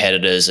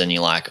competitors, and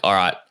you're like, all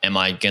right, am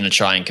I going to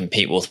try and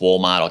compete with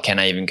Walmart, or can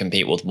I even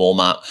compete with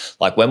Walmart?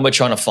 Like when we're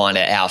trying to find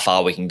out how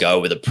far we can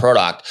go with a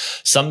product,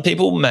 some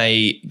people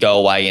may go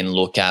away and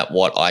look at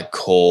what I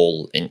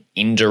call an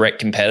indirect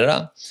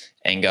competitor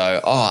and go,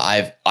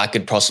 oh, I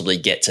could possibly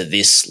get to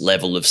this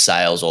level of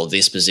sales or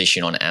this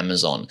position on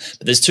Amazon.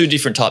 But there's two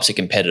different types of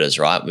competitors,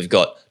 right? We've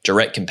got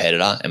direct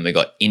competitor and we've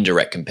got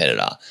indirect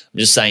competitor. I'm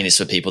just saying this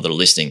for people that are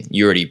listening.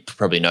 You already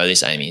probably know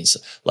this, Amy. It's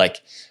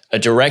like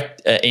an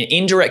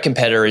indirect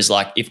competitor is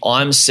like if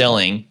I'm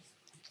selling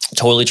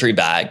toiletry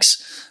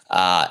bags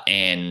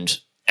and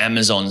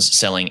Amazon's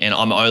selling, and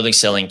I'm only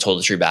selling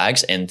toiletry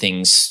bags and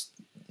things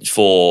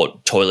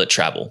for toilet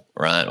travel,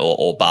 right?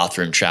 Or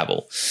bathroom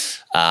travel,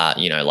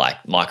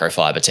 like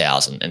microfiber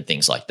towels and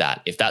things like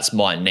that. If that's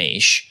my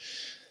niche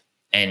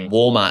and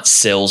Walmart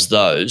sells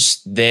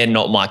those, they're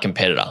not my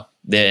competitor.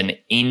 They're an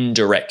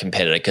indirect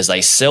competitor because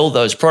they sell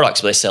those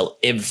products, but they sell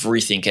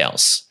everything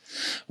else.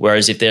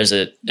 Whereas if there's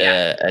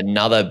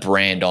another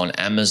brand on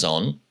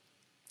Amazon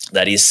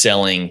that is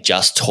selling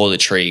just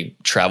toiletry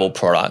travel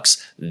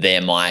products,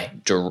 they're my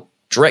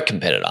direct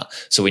competitor.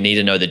 So we need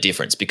to know the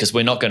difference because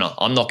I'm not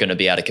going to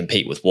be able to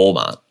compete with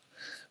Walmart,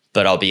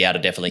 but I'll be able to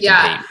definitely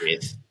compete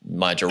with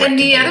my direct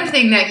competitor. And other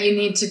thing you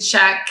need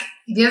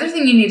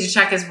to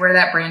check is where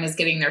that brand is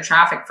getting their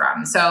traffic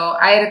from. So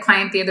I had a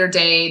client the other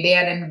day, they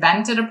had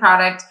invented a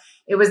product.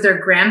 It was their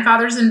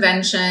grandfather's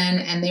invention,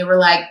 and they were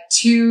like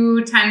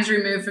 2 times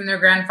removed from their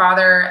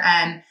grandfather,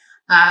 and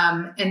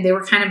they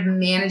were kind of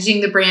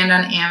managing the brand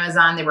on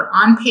Amazon. They were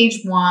on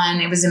page 1.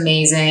 It was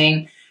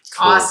amazing.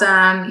 Cool.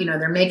 Awesome.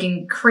 They're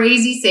making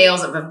crazy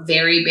sales of a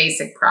very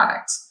basic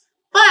product,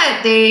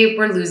 but they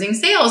were losing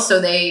sales.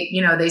 So they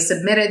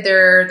submitted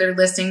their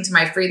listing to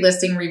my free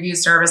listing review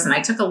service, and I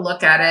took a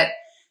look at it.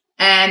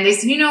 And they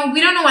said, we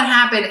don't know what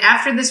happened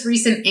after this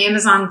recent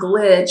Amazon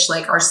glitch.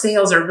 Like our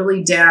sales are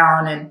really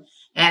down,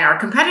 and our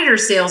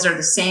competitors' sales are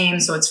the same.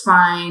 So it's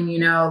fine.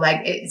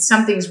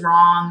 Something's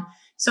wrong.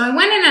 So I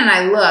went in and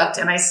I looked,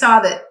 and I saw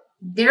that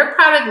their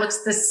product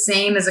looks the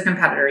same as a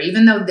competitor,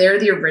 even though they're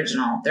the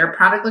original. Their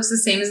product looks the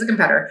same as the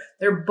competitor.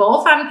 They're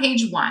both on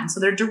page 1. So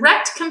they're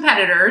direct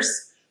competitors.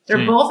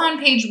 They're both on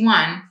page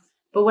 1.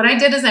 But what I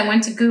did is I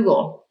went to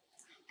Google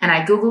and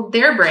I Googled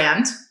their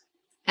brand,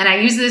 and I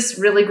use this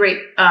really great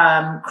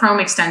Chrome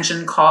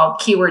extension called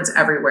Keywords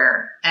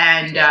Everywhere.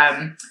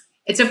 And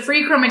it's a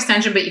free Chrome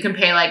extension, but you can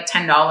pay like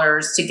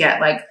 $10 to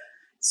get like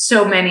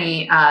so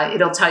many.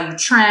 It'll tell you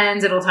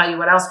trends. It'll tell you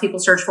what else people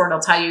search for. It'll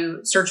tell you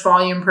search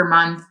volume per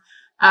month.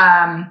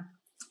 And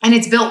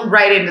it's built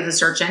right into the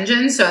search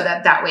engine so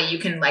that way you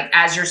can, like,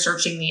 as you're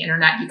searching the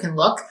internet, you can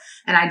look.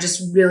 And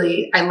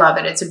I love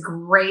it. It's a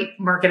great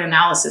market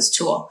analysis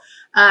tool.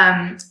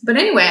 But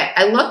anyway,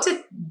 I looked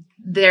at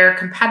their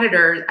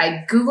competitor.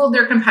 I Googled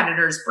their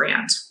competitor's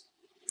brand,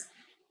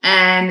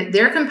 and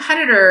their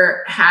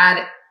competitor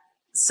had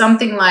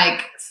something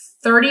like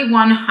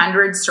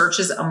 3,100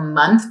 searches a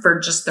month for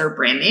just their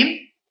brand name.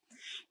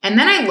 And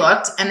then I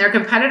looked, and their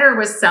competitor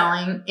was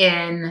selling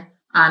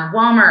on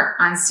Walmart,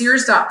 on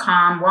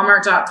Sears.com,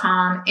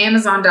 Walmart.com,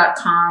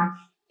 Amazon.com,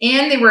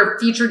 and they were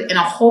featured in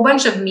a whole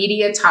bunch of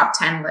media top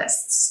 10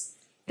 lists.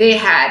 They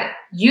had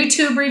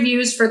YouTube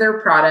reviews for their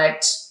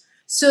product.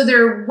 So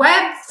their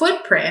web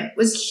footprint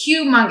was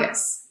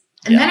humongous.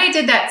 And then I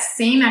did that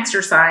same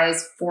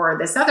exercise for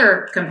this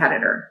other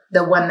competitor,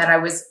 the one that I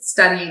was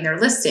studying their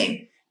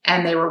listing.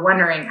 And they were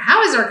wondering,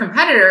 how is our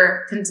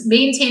competitor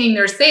maintaining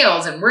their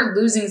sales? And we're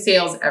losing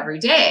sales every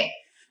day.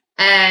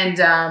 And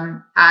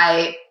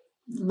I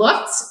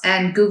looked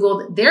and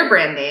Googled their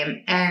brand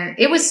name, and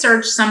it was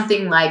searched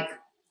something like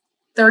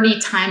 30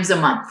 times a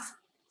month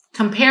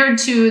compared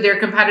to their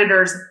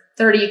competitors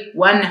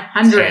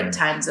 3,100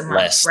 times a month,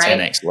 less, right?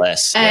 10x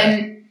less.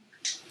 And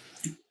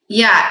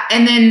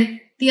and then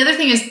the other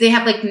thing is they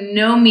have like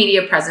no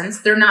media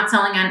presence. They're not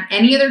selling on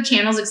any other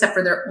channels except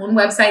for their own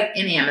website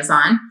in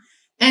Amazon.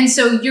 And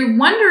so you're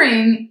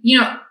wondering,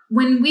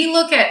 when we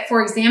look at,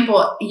 for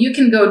example, you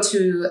can go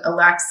to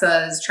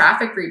Alexa's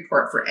traffic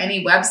report for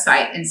any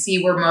website and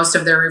see where most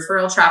of their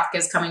referral traffic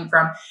is coming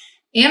from.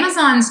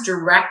 Amazon's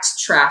direct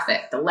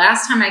traffic, the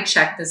last time I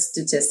checked the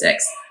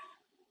statistics,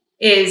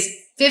 is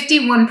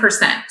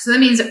 51%. So that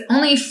means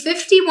only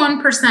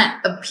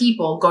 51% of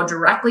people go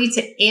directly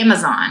to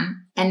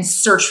Amazon and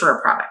search for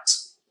a product.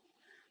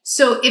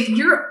 So if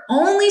you're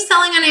only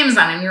selling on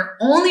Amazon and you're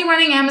only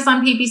running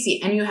Amazon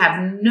PPC and you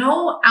have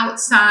no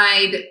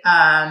outside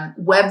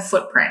web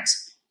footprint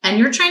and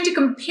you're trying to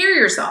compare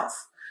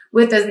yourself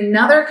with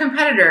another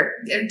competitor,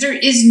 there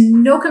is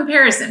no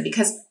comparison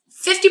because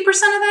 50% of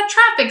that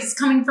traffic is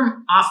coming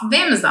from off of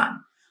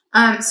Amazon.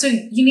 So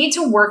you need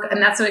to work,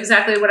 and that's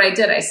exactly what I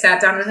did. I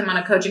sat down with him on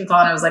a coaching call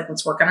and I was like,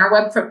 let's work on our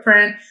web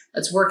footprint.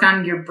 Let's work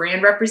on your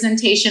brand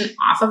representation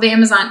off of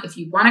Amazon. If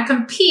you want to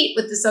compete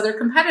with this other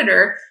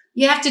competitor,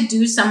 you have to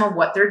do some of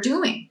what they're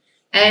doing.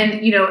 And,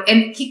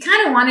 and he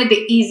kind of wanted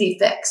the easy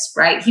fix,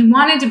 right? He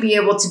wanted to be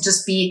able to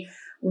just be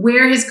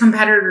where his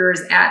competitor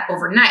is at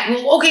overnight.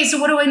 Well, okay, so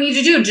what do I need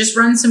to do? Just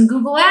run some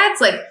Google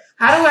ads? Like,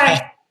 how do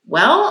I?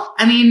 Well,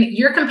 I mean,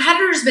 your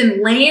competitor's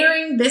been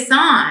layering this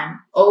on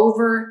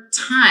over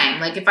time.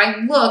 Like if I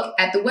look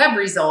at the web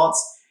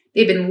results,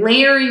 they've been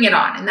layering it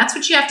on, and that's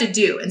what you have to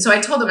do. And so I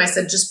told him, I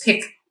said, just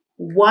pick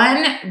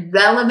one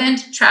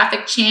relevant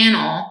traffic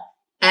channel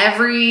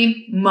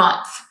every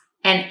month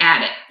and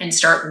add it and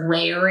start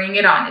layering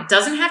it on. It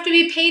doesn't have to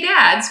be paid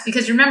ads,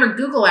 because remember,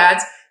 Google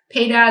ads,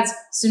 paid ads,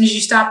 as soon as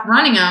you stop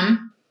running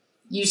them,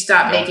 you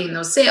stop making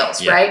those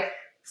sales, right?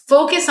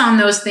 Focus on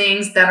those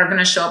things that are going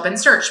to show up in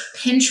search.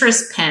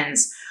 Pinterest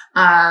pins.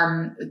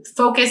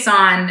 Focus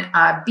on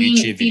being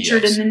YouTube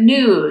featured videos in the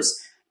news.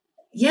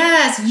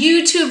 Yes,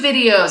 YouTube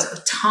videos.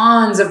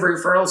 Tons of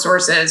referral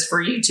sources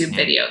for YouTube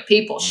video.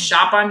 People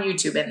shop on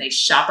YouTube and they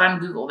shop on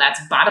Google. That's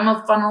bottom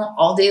of funnel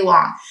all day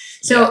long.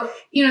 So,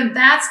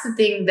 that's the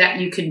thing that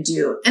you can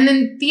do. And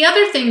then the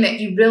other thing that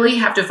you really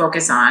have to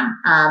focus on,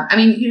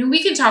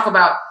 we can talk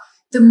about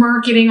the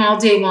marketing all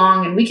day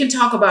long and we can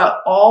talk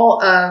about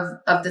all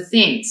of the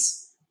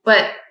things.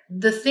 But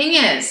the thing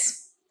is,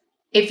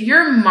 if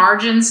your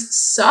margins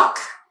suck,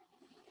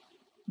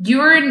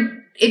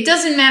 it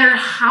doesn't matter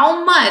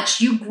how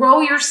much you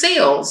grow your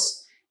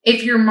sales.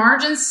 If your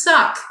margins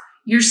suck,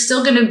 you're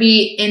still going to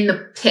be in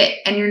the pit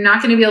and you're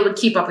not going to be able to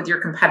keep up with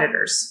your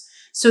competitors.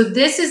 So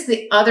this is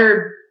the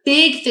other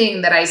big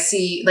thing that I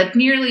see, like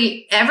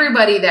nearly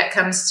everybody that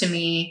comes to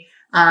me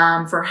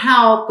for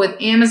help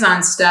with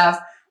Amazon stuff.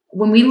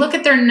 When we look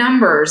at their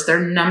numbers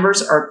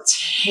are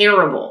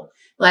terrible.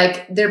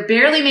 Like they're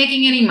barely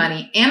making any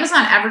money. Amazon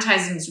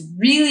advertising is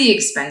really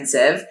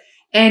expensive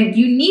and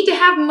you need to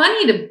have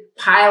money to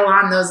pile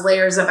on those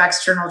layers of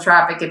external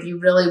traffic if you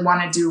really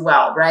want to do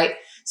well, right?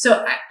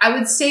 So I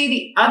would say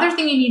the other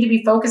thing you need to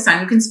be focused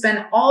on, you can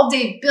spend all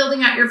day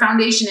building out your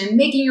foundation and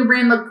making your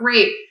brand look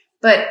great.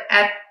 But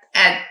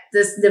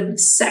the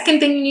second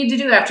thing you need to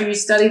do after you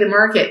study the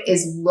market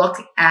is look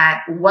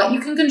at what you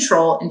can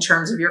control in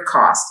terms of your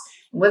cost.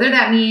 Whether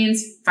that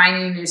means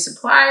finding a new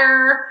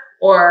supplier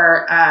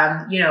or,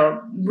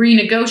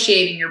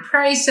 renegotiating your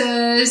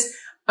prices,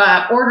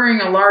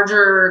 ordering a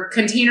larger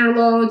container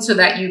load so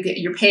that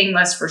you're paying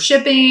less for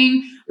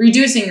shipping,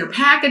 reducing your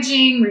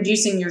packaging,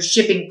 reducing your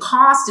shipping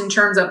cost in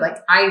terms of like,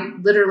 I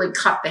literally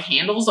cut the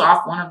handles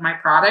off one of my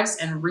products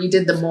and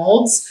redid the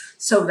molds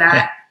so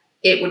that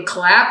it would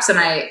collapse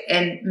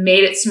and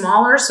made it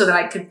smaller so that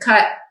I could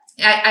cut.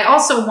 I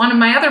also, one of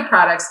my other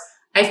products,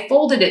 I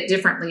folded it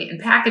differently and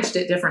packaged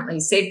it differently,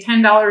 saved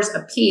 $10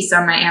 a piece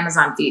on my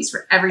Amazon fees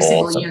for every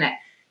single unit,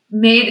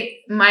 made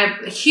my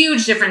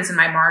huge difference in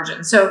my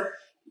margin. So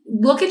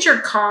look at your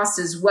cost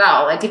as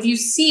well. Like if you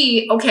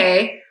see,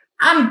 okay,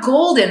 I'm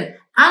golden,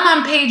 I'm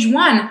on page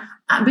 1.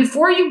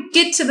 Before you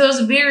get to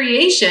those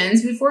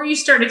variations, before you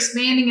start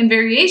expanding in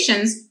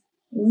variations,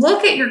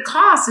 look at your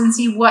costs and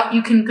see what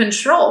you can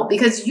control,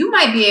 because you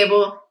might be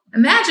able.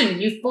 Imagine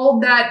you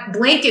fold that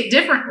blanket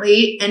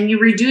differently and you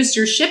reduce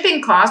your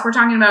shipping costs. We're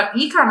talking about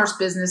e-commerce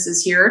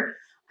businesses here.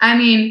 I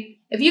mean,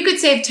 if you could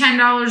save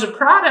 $10 a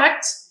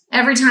product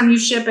every time you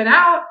ship it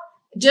out,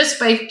 just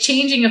by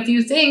changing a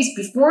few things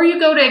before you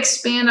go to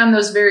expand on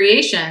those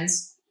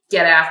variations,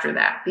 get after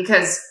that,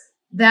 because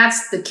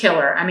that's the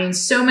killer. I mean,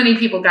 so many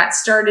people got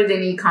started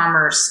in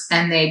e-commerce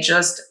and they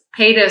just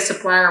paid a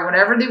supplier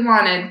whatever they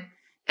wanted,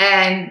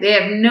 and they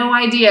have no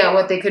idea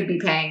what they could be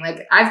paying.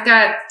 Like I've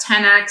got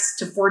 10x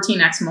to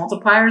 14x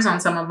multipliers on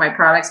some of my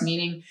products,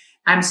 meaning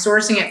I'm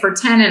sourcing it for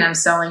 10 and I'm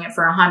selling it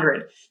for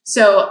 100.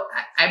 So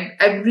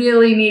I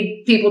really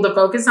need people to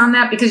focus on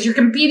that, because you're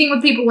competing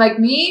with people like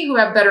me who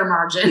have better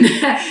margin.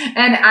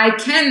 And I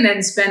can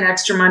then spend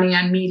extra money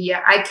on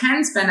media. I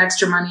can spend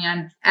extra money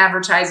on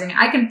advertising.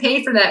 I can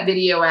pay for that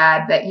video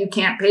ad that you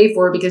can't pay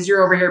for because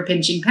you're over here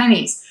pinching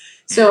pennies.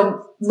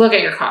 So look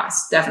at your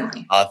costs,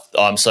 definitely.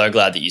 I'm so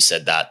glad that you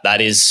said that.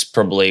 That is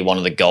probably one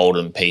of the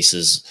golden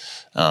pieces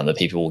that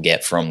people will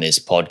get from this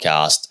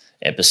podcast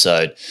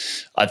episode.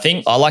 I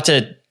think I like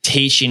to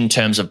teach in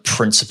terms of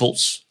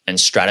principles and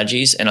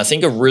strategies. And I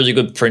think a really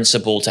good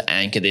principle to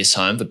anchor this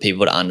home for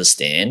people to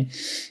understand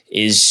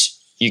is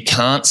you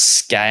can't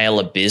scale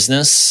a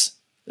business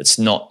that's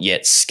not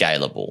yet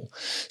scalable.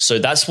 So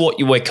that's what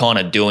you were kind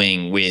of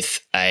doing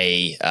with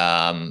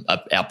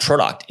our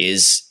product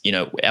is,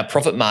 our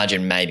profit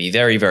margin may be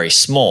very, very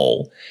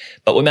small,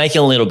 but we're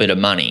making a little bit of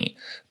money.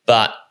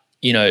 But,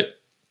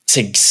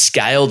 to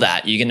scale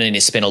that, you're going to need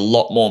to spend a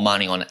lot more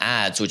money on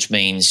ads, which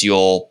means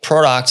your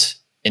product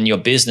and your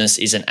business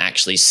isn't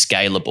actually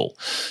scalable.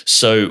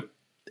 So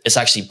it's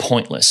actually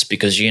pointless,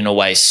 because you're going to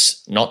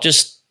waste not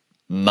just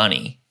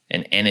money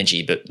and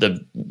energy, but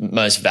the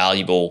most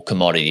valuable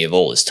commodity of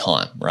all is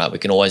time, right? We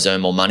can always earn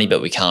more money,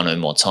 but we can't earn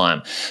more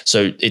time.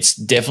 So it's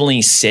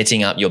definitely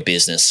setting up your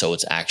business so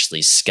it's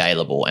actually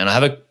scalable. And I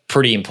have a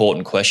pretty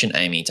important question,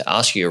 Amy, to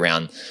ask you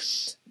around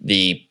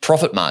the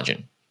profit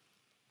margin.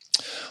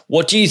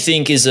 What do you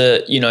think is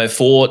this,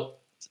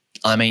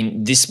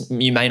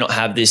 you may not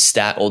have this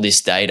stat or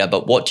this data,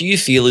 but what do you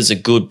feel is a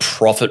good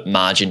profit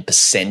margin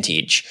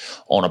percentage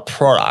on a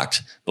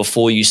product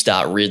before you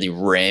start really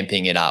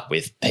ramping it up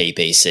with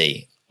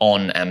PPC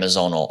on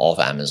Amazon or off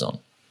Amazon?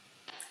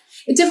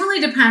 It definitely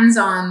depends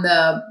on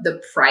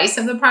the price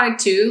of the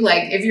product too.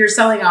 Like if you're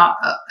selling a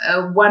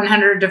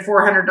 $100 to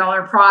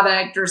 $400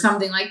 product or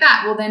something like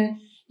that, well then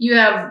you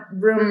have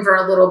room for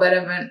a little bit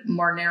of a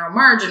more narrow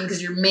margin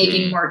because you're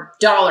making more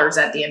dollars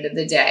at the end of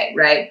the day,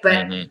 right?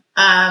 But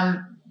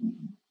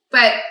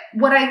but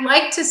what I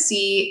like to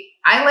see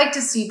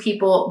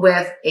people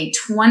with a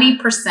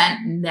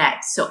 20%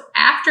 net. So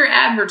after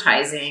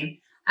advertising,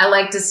 I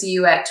like to see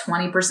you at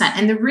 20%.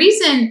 And the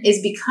reason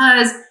is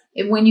because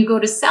when you go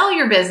to sell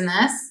your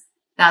business,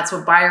 that's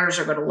what buyers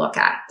are going to look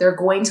at. They're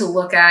going to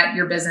look at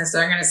your business.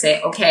 They're going to say,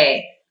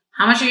 okay,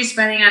 how much are you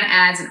spending on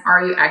ads and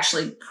are you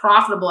actually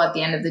profitable at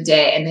the end of the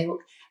day? And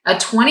a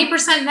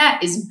 20%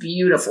 net is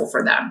beautiful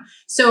for them.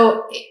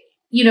 So,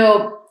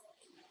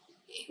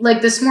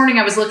 like this morning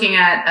I was looking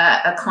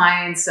at a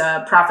client's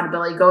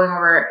profitability, going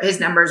over his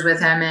numbers with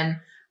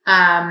him.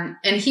 And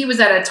he was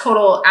at a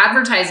total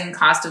advertising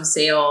cost of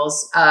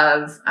sales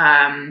of,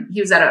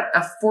 he was at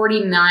a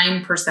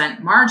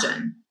 49%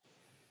 margin,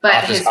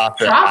 but his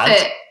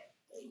profit,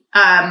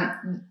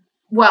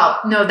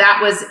 that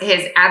was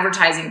his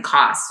advertising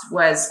cost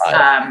was,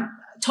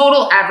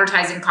 total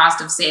advertising cost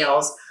of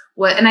sales.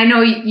 And I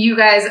know you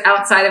guys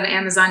outside of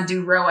Amazon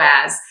do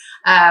ROAS,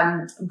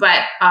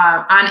 but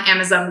on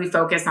Amazon, we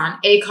focus on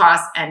ACoS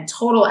and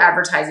total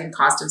advertising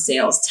cost of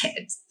sales,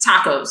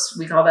 tacos.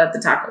 We call that the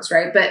tacos,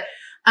 right? But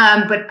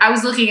I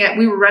was looking at,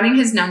 we were running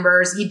his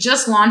numbers. He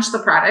just launched the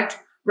product,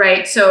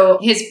 right? So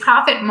his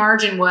profit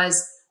margin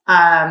was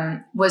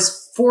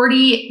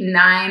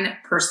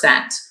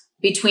 49%.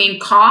 Between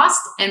cost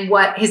and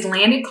what his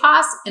landed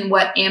cost and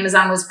what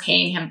Amazon was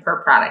paying him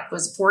per product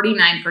was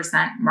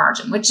 49%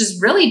 margin, which is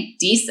really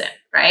decent,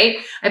 right?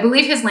 I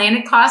believe his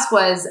landed cost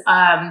was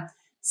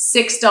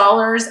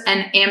 $6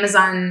 and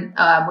Amazon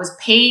was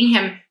paying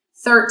him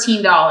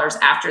 $13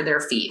 after their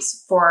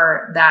fees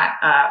for that.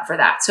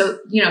 So,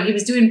 he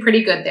was doing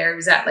pretty good there. He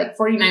was at like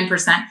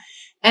 49%.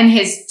 And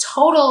his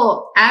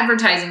total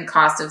advertising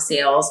cost of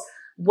sales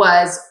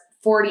was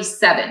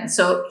 47.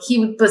 So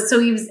he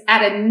was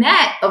at a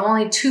net of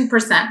only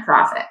 2%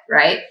 profit,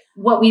 right?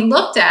 What we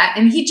looked at,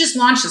 and he just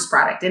launched this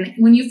product. And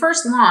when you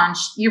first launch,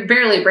 you're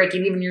barely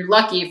breaking even. You're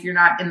lucky if you're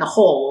not in the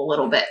hole a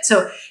little bit.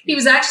 So he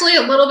was actually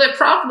a little bit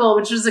profitable,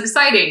 which was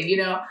exciting,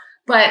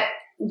 but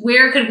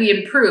where could we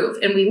improve?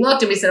 And we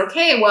looked and we said,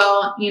 okay,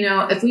 well,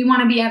 if we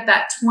want to be at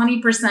that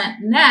 20%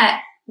 net,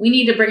 we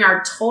need to bring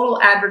our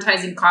total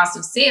advertising cost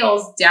of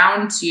sales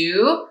down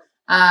to,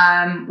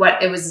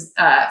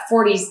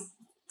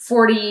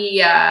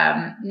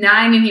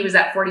 49 and he was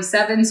at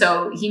 47.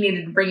 So he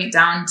needed to bring it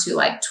down to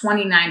like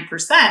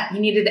 29%. He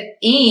needed to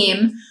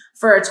aim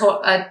for a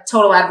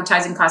total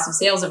advertising cost of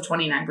sales of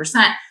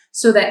 29%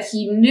 so that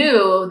he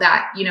knew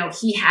that,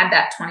 he had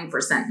that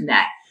 20%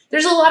 net.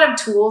 There's a lot of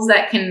tools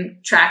that can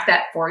track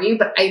that for you,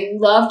 but I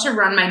love to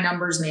run my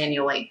numbers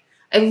manually.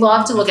 I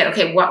love to look at,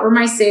 okay, what were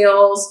my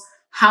sales?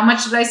 How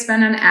much did I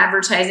spend on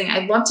advertising?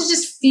 I'd love to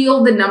just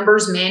feel the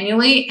numbers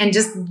manually and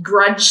just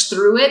grudge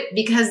through it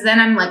because then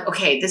I'm like,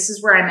 okay, this is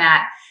where I'm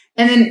at.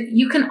 And then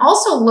you can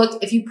also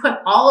look, if you put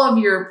all of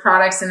your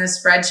products in a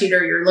spreadsheet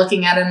or you're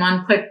looking at them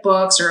on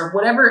QuickBooks or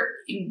whatever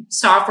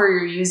software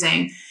you're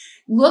using,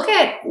 look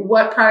at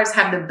what products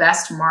have the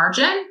best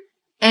margin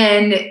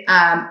and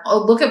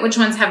look at which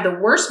ones have the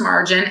worst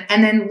margin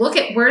and then look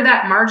at where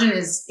that margin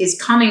is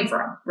coming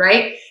from,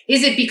 right?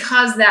 Is it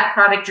because that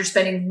product you're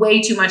spending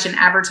way too much in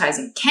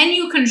advertising? Can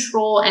you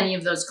control any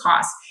of those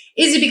costs?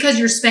 Is it because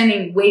you're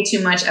spending way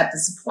too much at the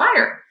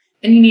supplier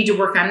and you need to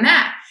work on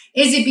that?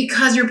 Is it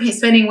because you're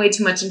spending way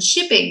too much in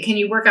shipping? Can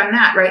you work on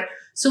that, right?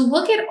 So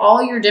look at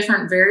all your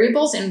different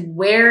variables and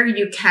where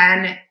you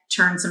can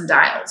turn some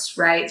dials,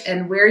 right?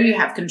 And where you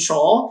have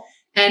control.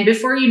 And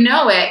before you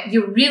know it,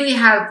 you really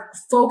have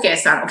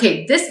focus on,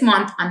 okay, this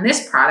month on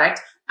this product,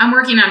 I'm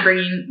working on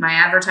bringing my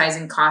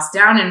advertising costs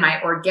down and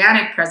my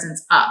organic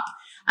presence up.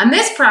 On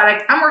this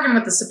product, I'm working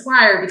with the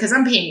supplier because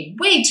I'm paying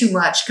way too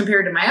much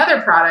compared to my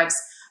other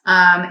products.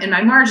 And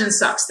my margin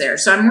sucks there.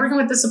 So I'm working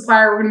with the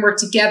supplier. We're going to work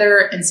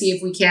together and see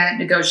if we can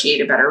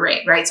negotiate a better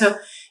rate, right? So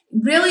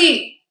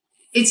really,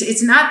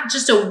 it's not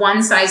just a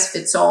one size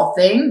fits all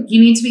thing. You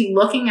need to be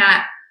looking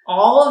at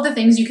all of the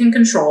things you can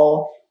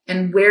control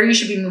and where you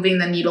should be moving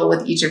the needle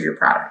with each of your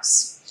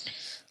products.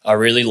 I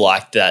really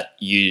like that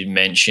you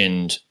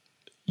mentioned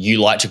you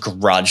like to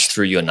grudge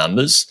through your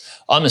numbers.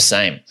 I'm the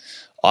same.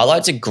 I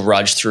like to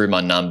grudge through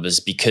my numbers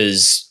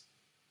because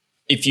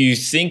if you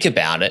think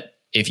about it,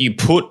 if you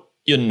put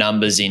your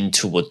numbers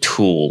into a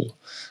tool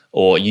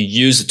or you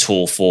use a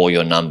tool for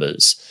your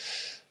numbers,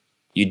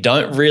 you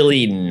don't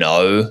really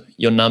know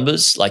your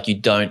numbers. Like, you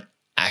don't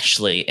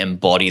actually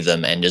embody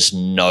them and just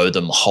know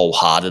them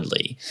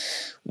wholeheartedly.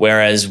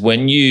 Whereas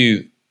when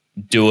you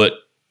do it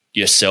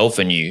yourself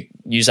and you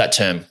use that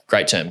term,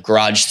 great term,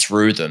 grudge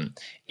through them,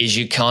 is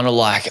you kind of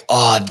like,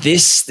 oh,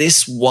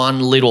 this one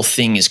little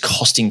thing is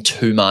costing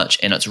too much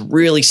and it's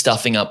really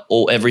stuffing up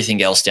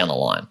everything else down the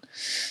line,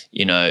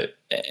 you know,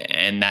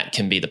 and that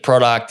can be the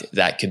product,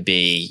 that could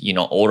be you're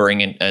not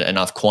ordering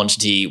enough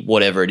quantity,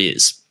 whatever it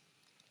is.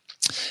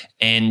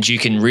 And you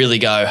can really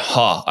go,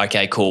 oh,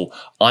 okay, cool.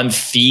 I'm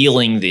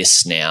feeling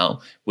this now,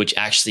 which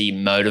actually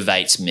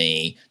motivates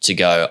me to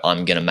go,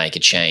 I'm going to make a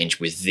change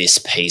with this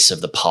piece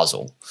of the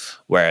puzzle.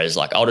 Whereas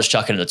like, I'll just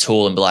chuck it in the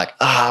tool and be like,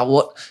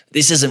 what?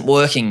 This isn't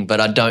working, but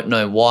I don't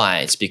know why.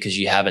 It's because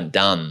you haven't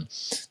done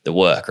the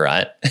work,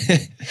 right?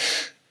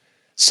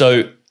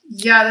 So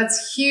yeah,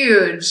 that's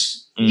huge.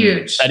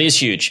 Huge. That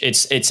is huge.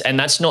 And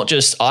that's not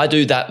just, I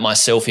do that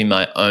myself in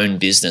my own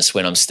business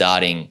when I'm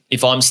starting.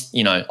 If I'm,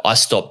 I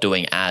stopped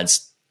doing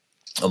ads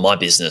on my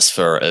business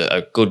for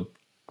a good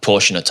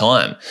portion of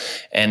time.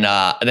 And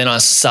then I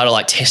started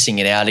like testing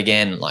it out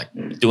again, like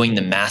doing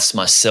the maths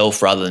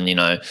myself rather than,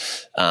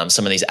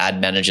 some of these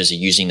ad managers are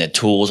using their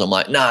tools. I'm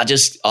like, I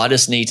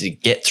just need to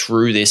get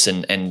through this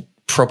and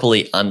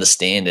properly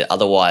understand it.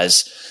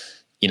 Otherwise,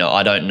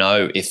 I don't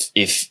know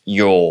if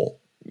you're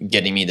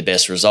getting me the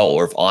best result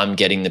or if I'm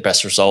getting the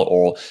best result,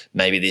 or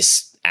maybe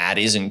this ad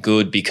isn't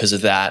good because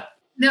of that.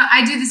 No,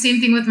 I do the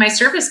same thing with my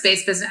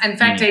service-based business. In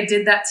fact, I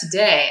did that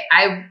today.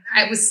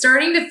 I was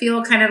starting to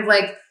feel kind of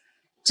like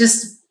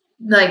just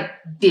like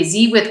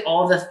busy with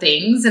all the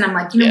things. And I'm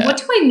like, what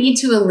do I need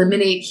to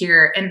eliminate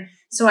here? And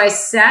so I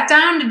sat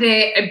down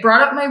today, I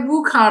brought up my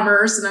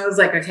WooCommerce and I was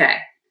like, okay,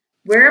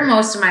 where's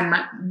most of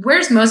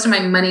my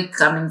money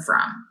coming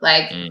from?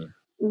 Like,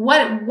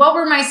 what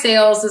were my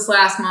sales this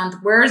last month?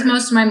 Where's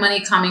most of my money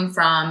coming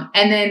from?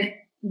 And then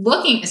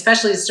looking,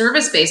 especially a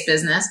service-based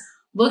business,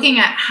 looking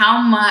at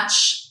how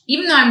much,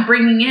 even though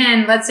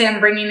let's say I'm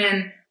bringing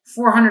in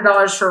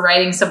 $400 for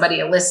writing somebody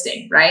a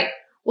listing, right?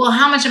 Well,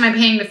 how much am I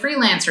paying the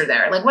freelancer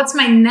there? Like, what's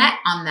my net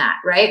on that,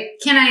 right?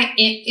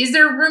 Is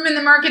there room in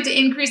the market to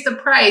increase the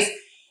price?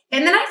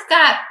 And then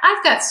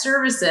I've got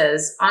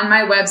services on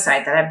my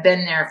website that have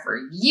been there for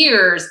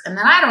years and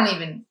that I don't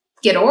even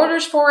get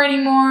orders for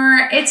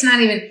anymore. It's not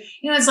even,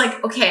 it's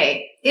like,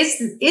 okay, is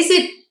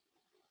it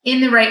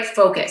in the right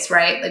focus,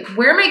 right? Like,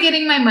 where am I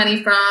getting my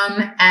money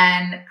from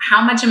and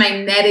how much am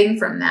I netting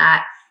from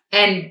that?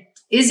 And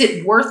is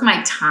it worth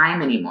my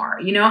time anymore?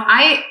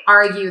 I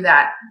argue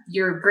that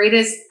your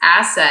greatest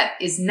asset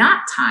is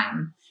not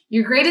time.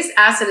 Your greatest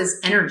asset is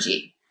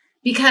energy.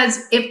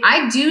 Because if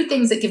I do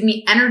things that give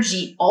me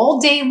energy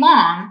all day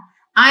long,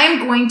 I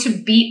am going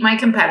to beat my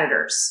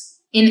competitors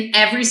in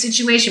every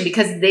situation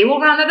because they will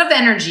run out of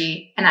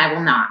energy and I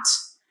will not.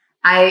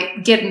 I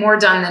get more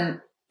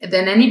done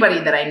than anybody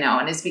that I know.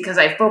 And it's because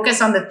I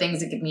focus on the things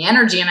that give me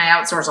energy and I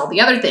outsource all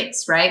the other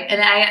things, right?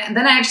 And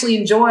then I actually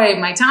enjoy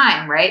my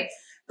time, right?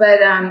 But,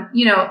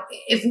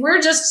 if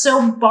we're just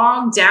so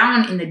bogged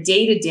down in the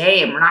day to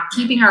day and we're not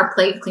keeping our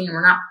plate clean,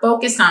 we're not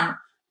focused on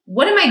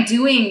what am I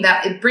doing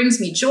that it brings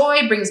me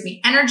joy, brings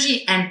me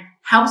energy and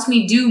helps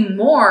me do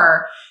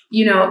more,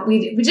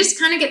 we just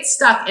kind of get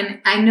stuck.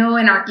 And I know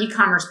in our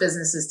e-commerce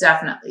businesses,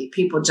 definitely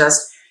people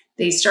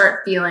they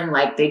start feeling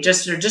like they're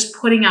just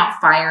putting out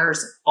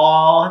fires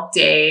all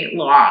day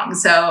long.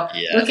 So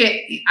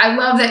I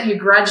love that you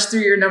grudge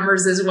through your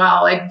numbers as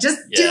well. Like, just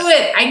do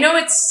it. I know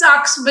it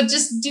sucks, but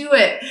just do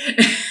it.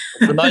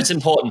 The most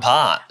important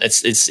part.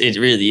 It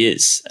really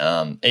is.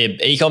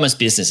 E-commerce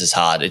business is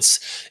hard.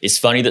 It's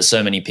funny that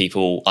so many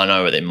people I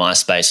know in my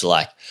space are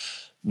like,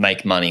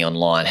 make money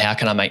online. How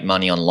can I make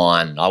money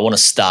online? I want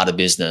to start a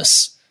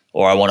business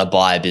or I want to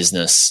buy a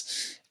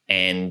business.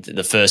 And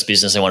the first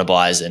business I want to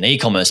buy is an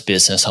e-commerce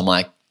business. I'm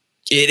like,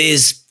 it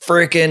is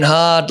freaking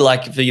hard,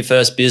 like for your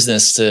first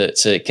business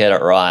to get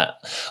it right.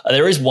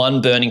 There is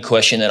one burning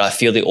question that I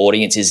feel the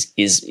audience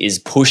is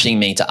pushing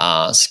me to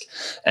ask.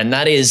 And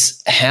that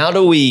is, how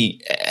do we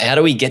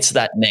get to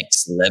that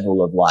next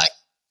level of like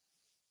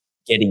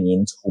getting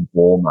into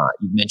Walmart?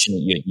 You mentioned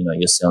that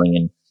you're selling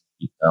in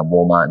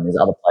Walmart and there's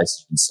other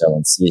places you can sell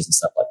in Sears and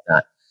stuff like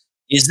that.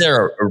 Is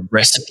there a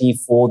recipe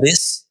for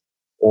this?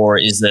 Or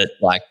is it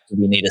like, do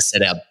we need to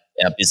set our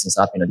business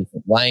up in a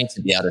different way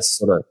to be able to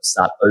sort of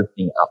start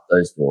opening up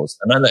those doors?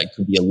 I know that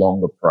could be a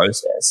longer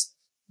process.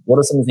 What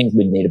are some of the things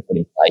we need to put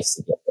in place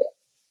to get there?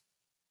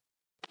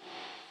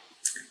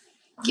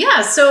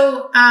 Yeah.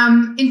 So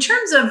in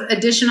terms of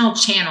additional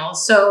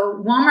channels,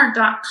 so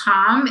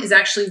Walmart.com is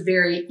actually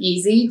very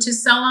easy to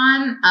sell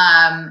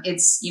on.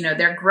 It's,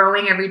 they're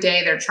growing every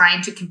day. They're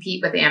trying to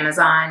compete with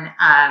Amazon.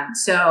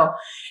 So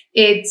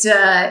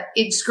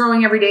it's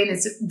growing every day and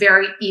it's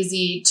very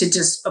easy to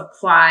just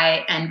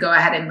apply and go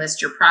ahead and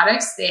list your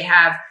products.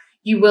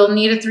 You will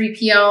need a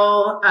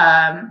 3PL.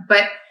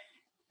 But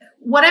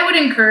what I would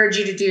encourage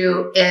you to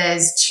do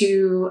is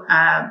to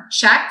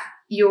check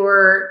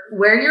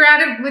where you're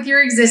at with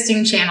your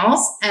existing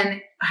channels and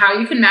how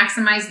you can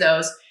maximize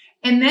those,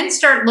 and then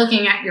start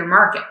looking at your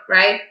market,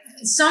 right?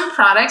 Some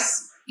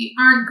products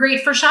aren't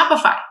great for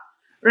Shopify,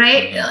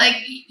 right? Mm-hmm. Like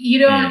you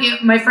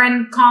don't, my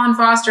friend Colin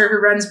Foster, who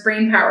runs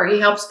BrainPower, he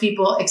helps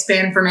people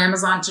expand from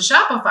Amazon to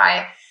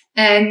Shopify.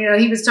 And,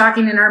 he was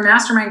talking in our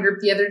mastermind group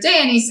the other day,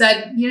 and he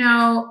said,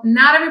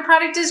 not every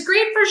product is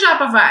great for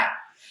Shopify.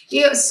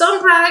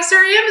 Some products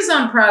are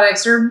Amazon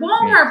products or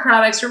Walmart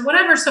products or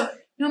whatever. So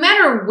no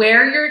matter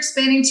where you're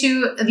expanding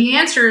to, the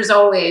answer is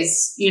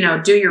always,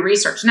 do your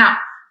research. Now,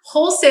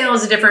 wholesale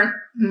is a different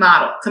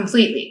model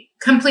completely.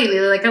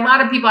 Like a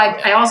lot of people,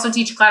 I also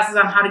teach classes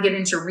on how to get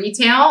into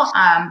retail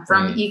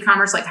from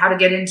e-commerce, like how to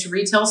get into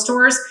retail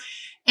stores.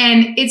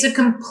 And it's a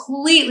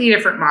completely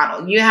different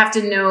model. You have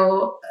to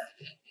know,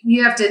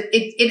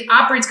 it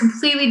operates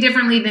completely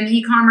differently than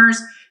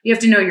e-commerce. You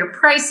have to know your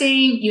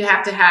pricing. You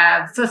have to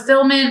have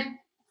fulfillment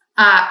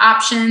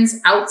options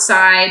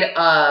outside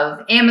of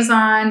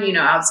Amazon,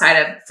 outside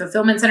of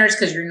fulfillment centers,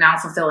 because you're now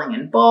fulfilling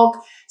in bulk.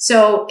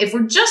 So if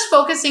we're just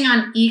focusing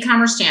on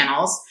e-commerce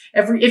channels,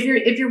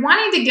 if you're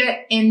wanting to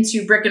get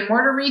into brick and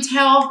mortar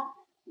retail,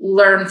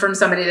 learn from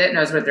somebody that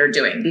knows what they're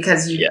doing,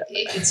 because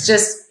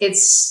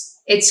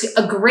it's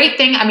a great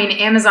thing. I mean,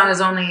 Amazon is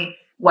only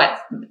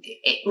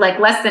like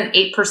less than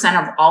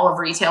 8% of all of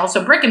retail.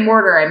 So brick and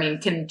mortar,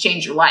 can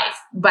change your life.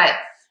 But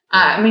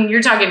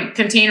you're talking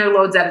container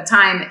loads at a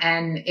time.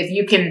 And if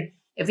you can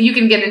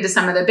get into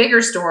some of the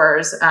bigger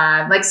stores,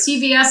 like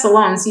CVS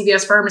alone,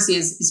 CVS Pharmacy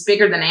is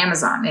bigger than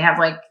Amazon. They have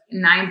like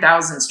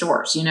 9,000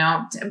 stores,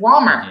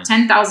 Walmart,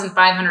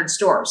 10,500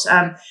 stores.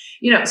 So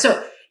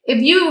if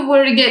you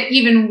were to get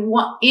even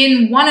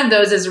in one of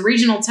those as a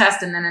regional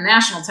test and then a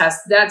national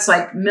test, that's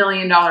like $1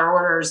 million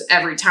orders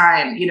every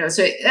time,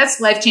 so that's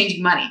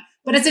life-changing money,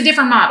 but it's a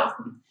different model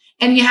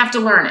and you have to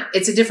learn it.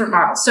 It's a different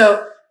model.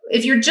 So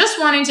if you're just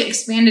wanting to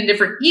expand in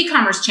different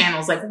e-commerce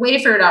channels like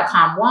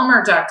Wayfair.com,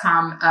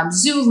 Walmart.com,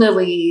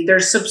 Zulily,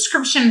 there's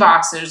subscription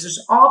boxes,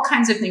 there's all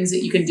kinds of things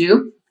that you can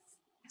do.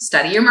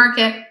 Study your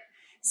market.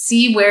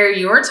 See where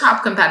your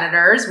top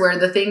competitors, where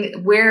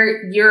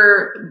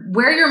your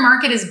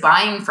market is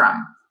buying from,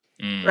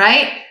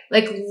 right?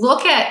 Like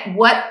look at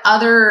what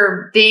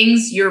other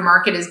things your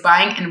market is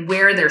buying and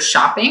where they're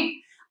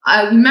shopping.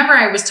 Remember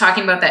I was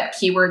talking about that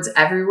Keywords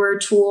Everywhere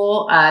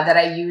tool that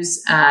I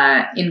use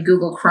in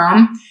Google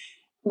Chrome.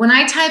 When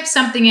I type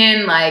something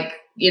in like,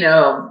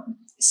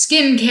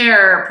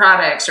 skincare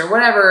products or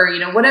whatever,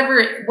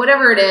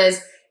 whatever it is,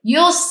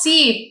 you'll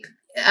see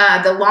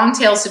the long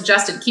tail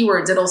suggested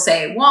keywords. It'll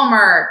say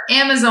Walmart,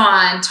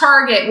 Amazon,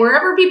 Target,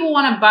 wherever people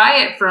want to buy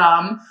it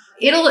from,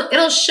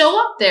 it'll show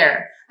up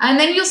there. And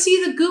then you'll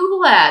see the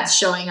Google ads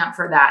showing up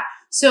for that.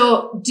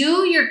 So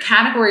do your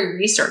category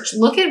research.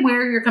 Look at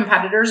where your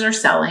competitors are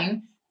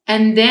selling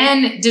and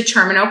then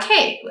determine,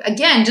 okay,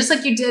 again, just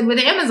like you did with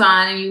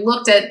Amazon and you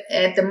looked at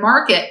the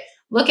market,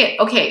 look at,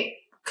 okay,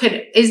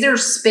 is there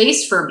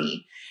space for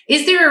me?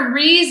 Is there a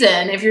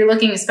reason, if you're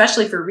looking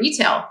especially for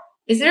retail,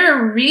 is there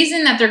a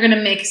reason that they're going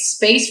to make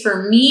space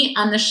for me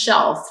on the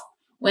shelf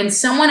when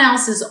someone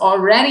else is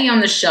already on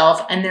the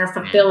shelf and they're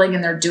fulfilling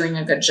and they're doing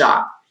a good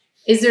job?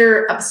 Is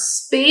there a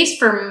space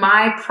for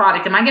my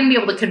product? Am I going to be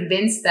able to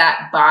convince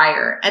that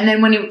buyer? And then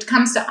when it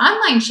comes to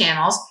online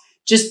channels,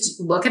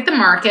 just look at the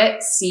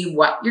market, see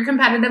what your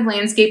competitive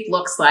landscape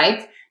looks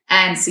like,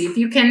 and see if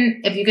you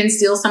can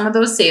steal some of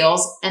those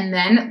sales, and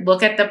then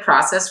look at the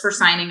process for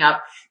signing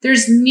up.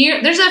 There's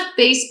a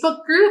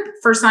Facebook group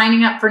for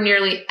signing up for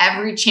nearly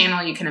every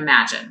channel you can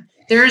imagine.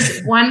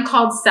 There's one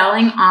called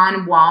Selling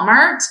on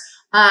Walmart.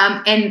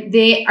 And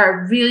they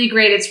are really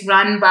great. It's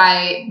run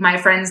by my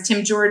friends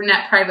Tim Jordan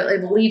at Private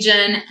Label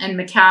Legion and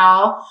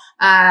Mikhail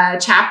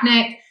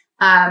Chapnick.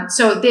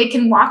 So they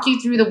can walk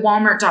you through the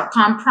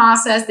Walmart.com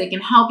process. They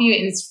can help you,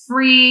 and it's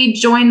free.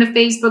 Join the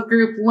Facebook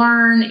group,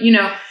 learn,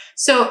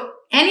 So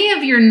any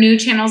of your new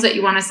channels that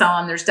you want to sell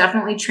on, there's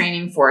definitely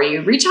training for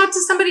you. Reach out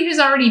to somebody who's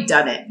already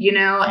done it,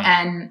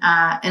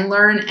 and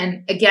learn.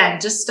 And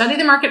again, just study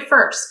the market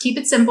first. Keep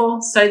it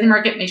simple. Study the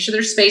market. Make sure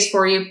there's space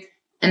for you,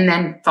 and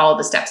then follow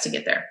the steps to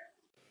get there.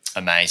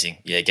 Amazing.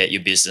 Yeah, get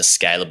your business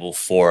scalable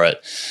for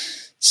it.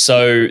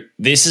 So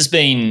this has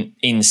been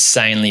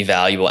insanely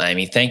valuable,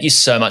 Amy. Thank you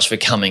so much for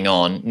coming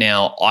on.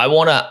 Now, I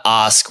want to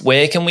ask,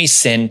 where can we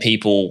send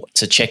people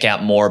to check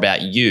out more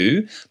about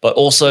you, but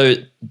also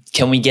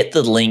can we get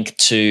the link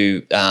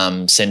to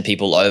send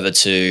people over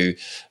to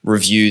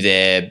review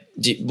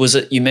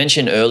you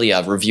mentioned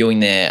earlier,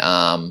 reviewing their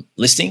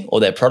listing or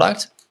their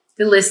product?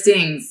 The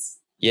listings.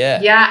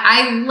 Yeah. Yeah,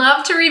 I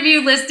love to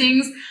review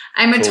listings.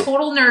 I'm a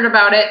total nerd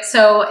about it.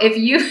 So if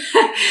you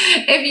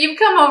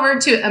come over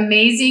to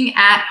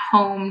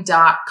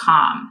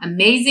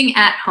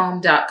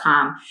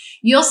amazingathome.com,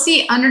 you'll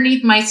see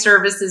underneath my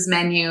services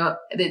menu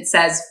that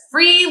says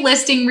free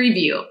listing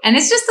review. And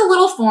it's just a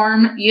little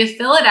form. You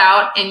fill it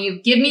out and you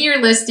give me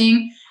your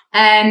listing,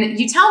 and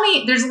you tell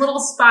me, there's a little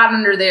spot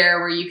under there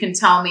where you can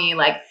tell me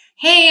like,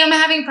 hey, I'm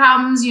having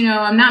problems,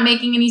 I'm not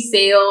making any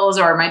sales,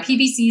 or my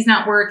PPC is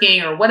not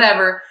working, or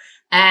whatever.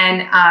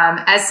 And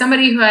as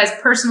somebody who has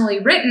personally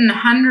written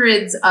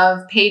hundreds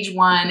of page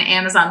one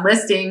Amazon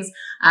listings,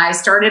 I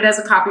started as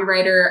a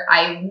copywriter.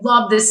 I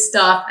love this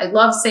stuff. I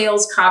love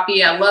sales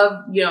copy. I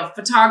love,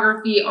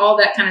 photography, all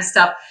that kind of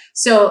stuff.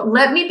 So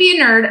let me be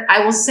a nerd.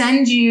 I will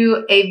send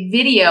you a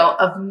video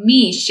of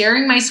me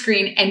sharing my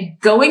screen and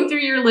going through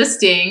your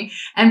listing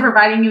and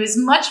providing you as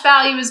much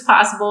value as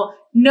possible.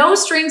 No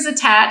strings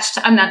attached.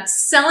 I'm not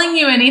selling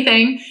you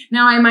anything.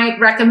 Now, I might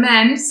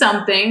recommend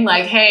something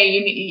like,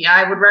 hey,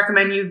 I would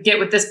recommend you get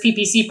with this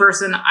PPC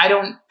person. I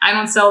don't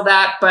sell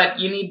that, but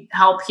you need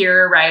help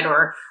here, right?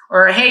 Or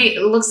hey,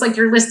 it looks like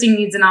your listing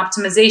needs an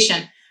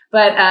optimization.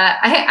 But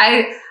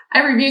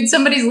I reviewed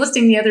somebody's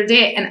listing the other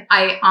day, and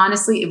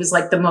it was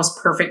like the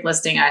most perfect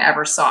listing I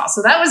ever saw.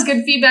 So that was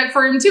good feedback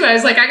for him too. I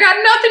was like, I got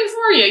nothing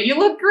for you. You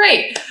look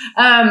great.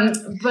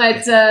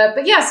 But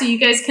yeah, so you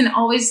guys can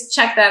always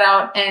check that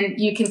out, and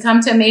you can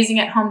come to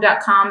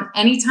amazingathome.com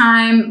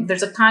anytime.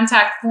 There's a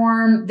contact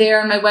form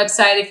there on my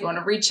website if you want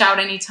to reach out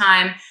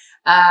anytime.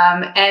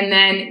 And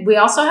then we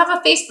also have a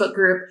Facebook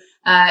group.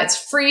 It's a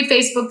free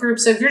Facebook group.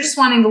 So if you're just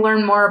wanting to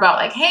learn more about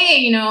like,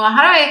 hey,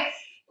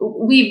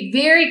 we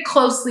very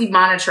closely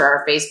monitor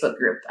our Facebook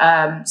group.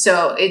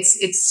 So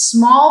it's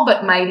small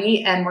but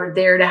mighty, and we're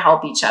there to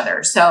help each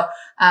other. So,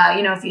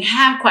 if you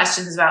have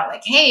questions about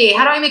like, hey,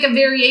 how do I make a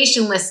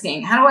variation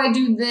listing? How do I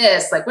do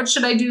this? Like, what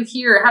should I do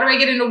here? How do I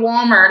get into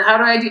Walmart?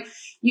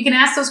 You can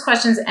ask those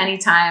questions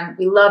anytime.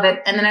 We love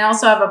it. And then I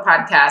also have a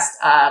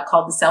podcast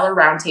called The Seller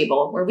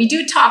Roundtable, where we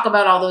do talk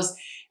about all those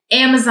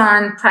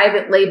Amazon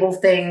private label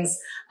things.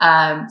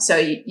 So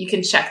you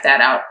can check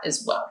that out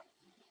as well.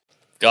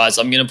 Guys,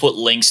 I'm going to put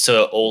links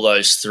to all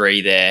those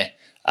three there.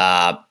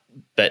 But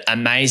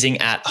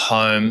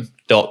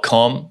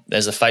amazingathome.com.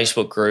 There's a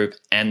Facebook group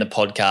and the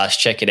podcast.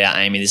 Check it out,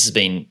 Amy. This has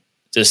been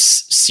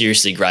just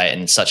seriously great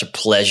and such a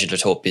pleasure to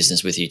talk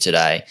business with you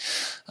today.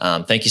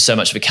 Thank you so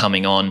much for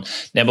coming on.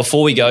 Now,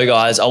 before we go,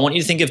 guys, I want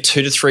you to think of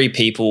 2 to 3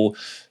 people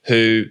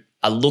who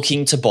are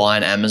looking to buy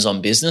an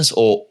Amazon business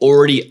or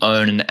already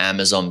own an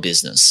Amazon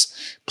business.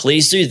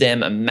 Please do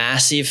them a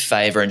massive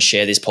favor and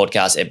share this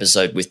podcast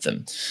episode with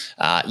them.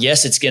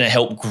 Yes, it's going to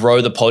help grow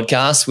the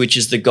podcast, which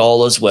is the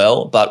goal as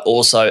well, but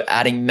also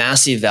adding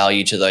massive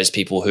value to those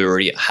people who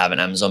already have an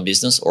Amazon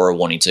business or are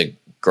wanting to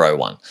grow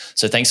one.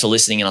 So thanks for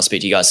listening, and I'll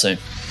speak to you guys soon.